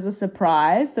did it as a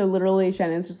surprise. So literally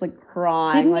Shannon's just, like,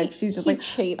 crying. Didn't like, she's just he like,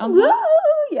 cheat on her?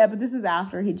 yeah, but this is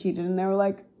after he cheated and they were,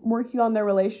 like, working on their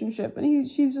relationship. And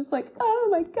she's just like, oh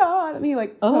my God. And he,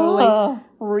 like, totally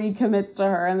recommits to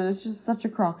her. And then it's just such a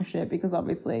crock of shit because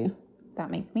obviously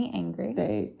That makes me angry.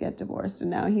 they get divorced. And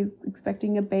now he's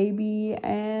expecting a baby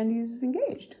and he's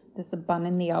engaged. There's a bun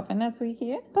in the oven, as we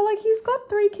hear. But, like, he's got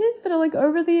 3 kids that are, like,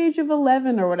 over the age of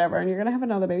 11 or whatever, and you're going to have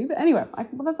another baby. But anyway,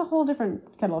 well, that's a whole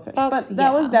different kettle of fish. But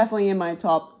that was definitely in my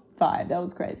top 5. That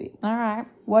was crazy. All right.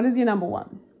 What is your number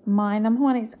 1? My number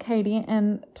 1 is Katie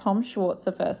and Tom Schwartz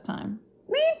the first time.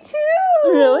 Me too!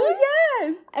 Really?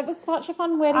 Yes! It was such a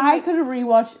fun wedding. I could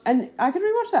rewatch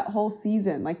that whole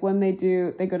season. Like, when they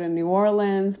go to New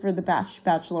Orleans for the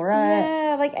Bachelorette.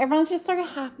 Yeah, like, everyone's just so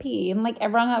happy. And, like,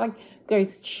 everyone had, like,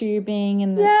 goes tubing.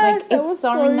 And, Yes, like, that it's was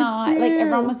so so nice. Like, cute.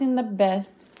 everyone was in the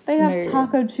best They have mood.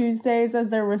 Taco Tuesdays as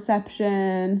their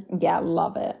reception. Yeah,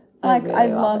 love it. Like, really I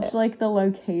love loved, it. like, the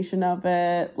location of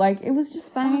it. Like, it was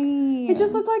just fun. Same. It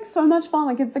just looked like so much fun.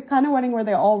 Like, it's the kind of wedding where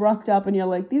they all rocked up and you're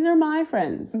like, these are my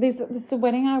friends. This is the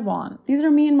wedding I want. These are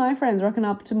me and my friends rocking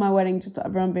up to my wedding, just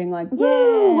everyone being like,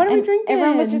 woo, what are we and drinking?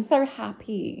 Everyone was just so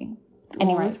happy.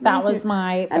 Anyway, it was that really was cute.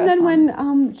 my first And then one.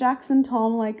 when Jax and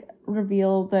Tom, like,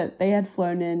 revealed that they had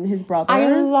flown in his brothers. I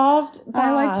loved that.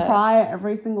 I, like, cry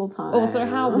every single time. Also,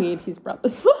 how weird his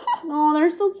brothers were. Oh, they're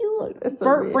so cute. They're so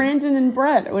Bert, weird. Brandon, and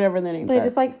Brett, or whatever their names They're are.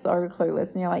 just like so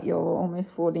clueless, and you're like, you're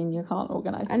almost 14, you can't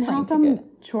organize a And how plane come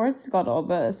ticket. Schwartz got all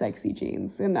the sexy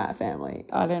genes in that family?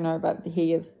 I don't know, but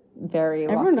he is very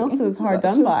Everyone lucky. else is hard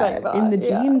Let's done just by say that, in the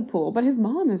yeah. gene pool, but his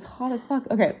mom is hot as fuck.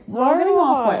 Okay, So we're getting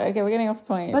off point. Okay, we're getting off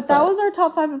point. But that was our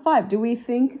top 5 of 5. Do we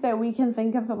think that we can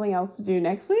think of something else to do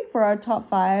next week for our top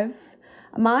 5?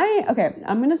 I'm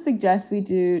going to suggest we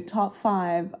do top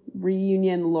 5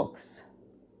 reunion looks.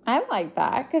 I like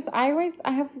that because I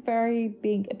have very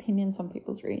big opinions on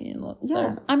people's reunion looks.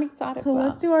 Yeah. So I'm excited So for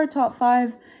let's that. do our top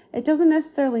 5. It doesn't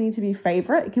necessarily need to be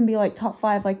favorite. It can be like top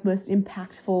 5 like most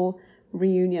impactful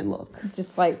reunion looks.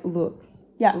 Just like looks.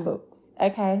 Yeah. Looks.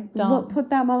 Okay, done.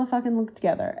 Put that motherfucking look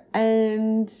together.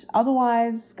 And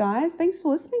otherwise, guys, thanks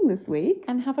for listening this week.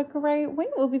 And have a great week.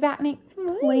 We'll be back next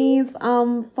week. Please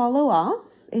follow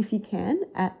us if you can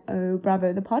at Oh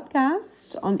Bravo the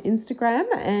Podcast on Instagram,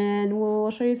 and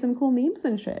we'll show you some cool memes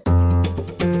and shit.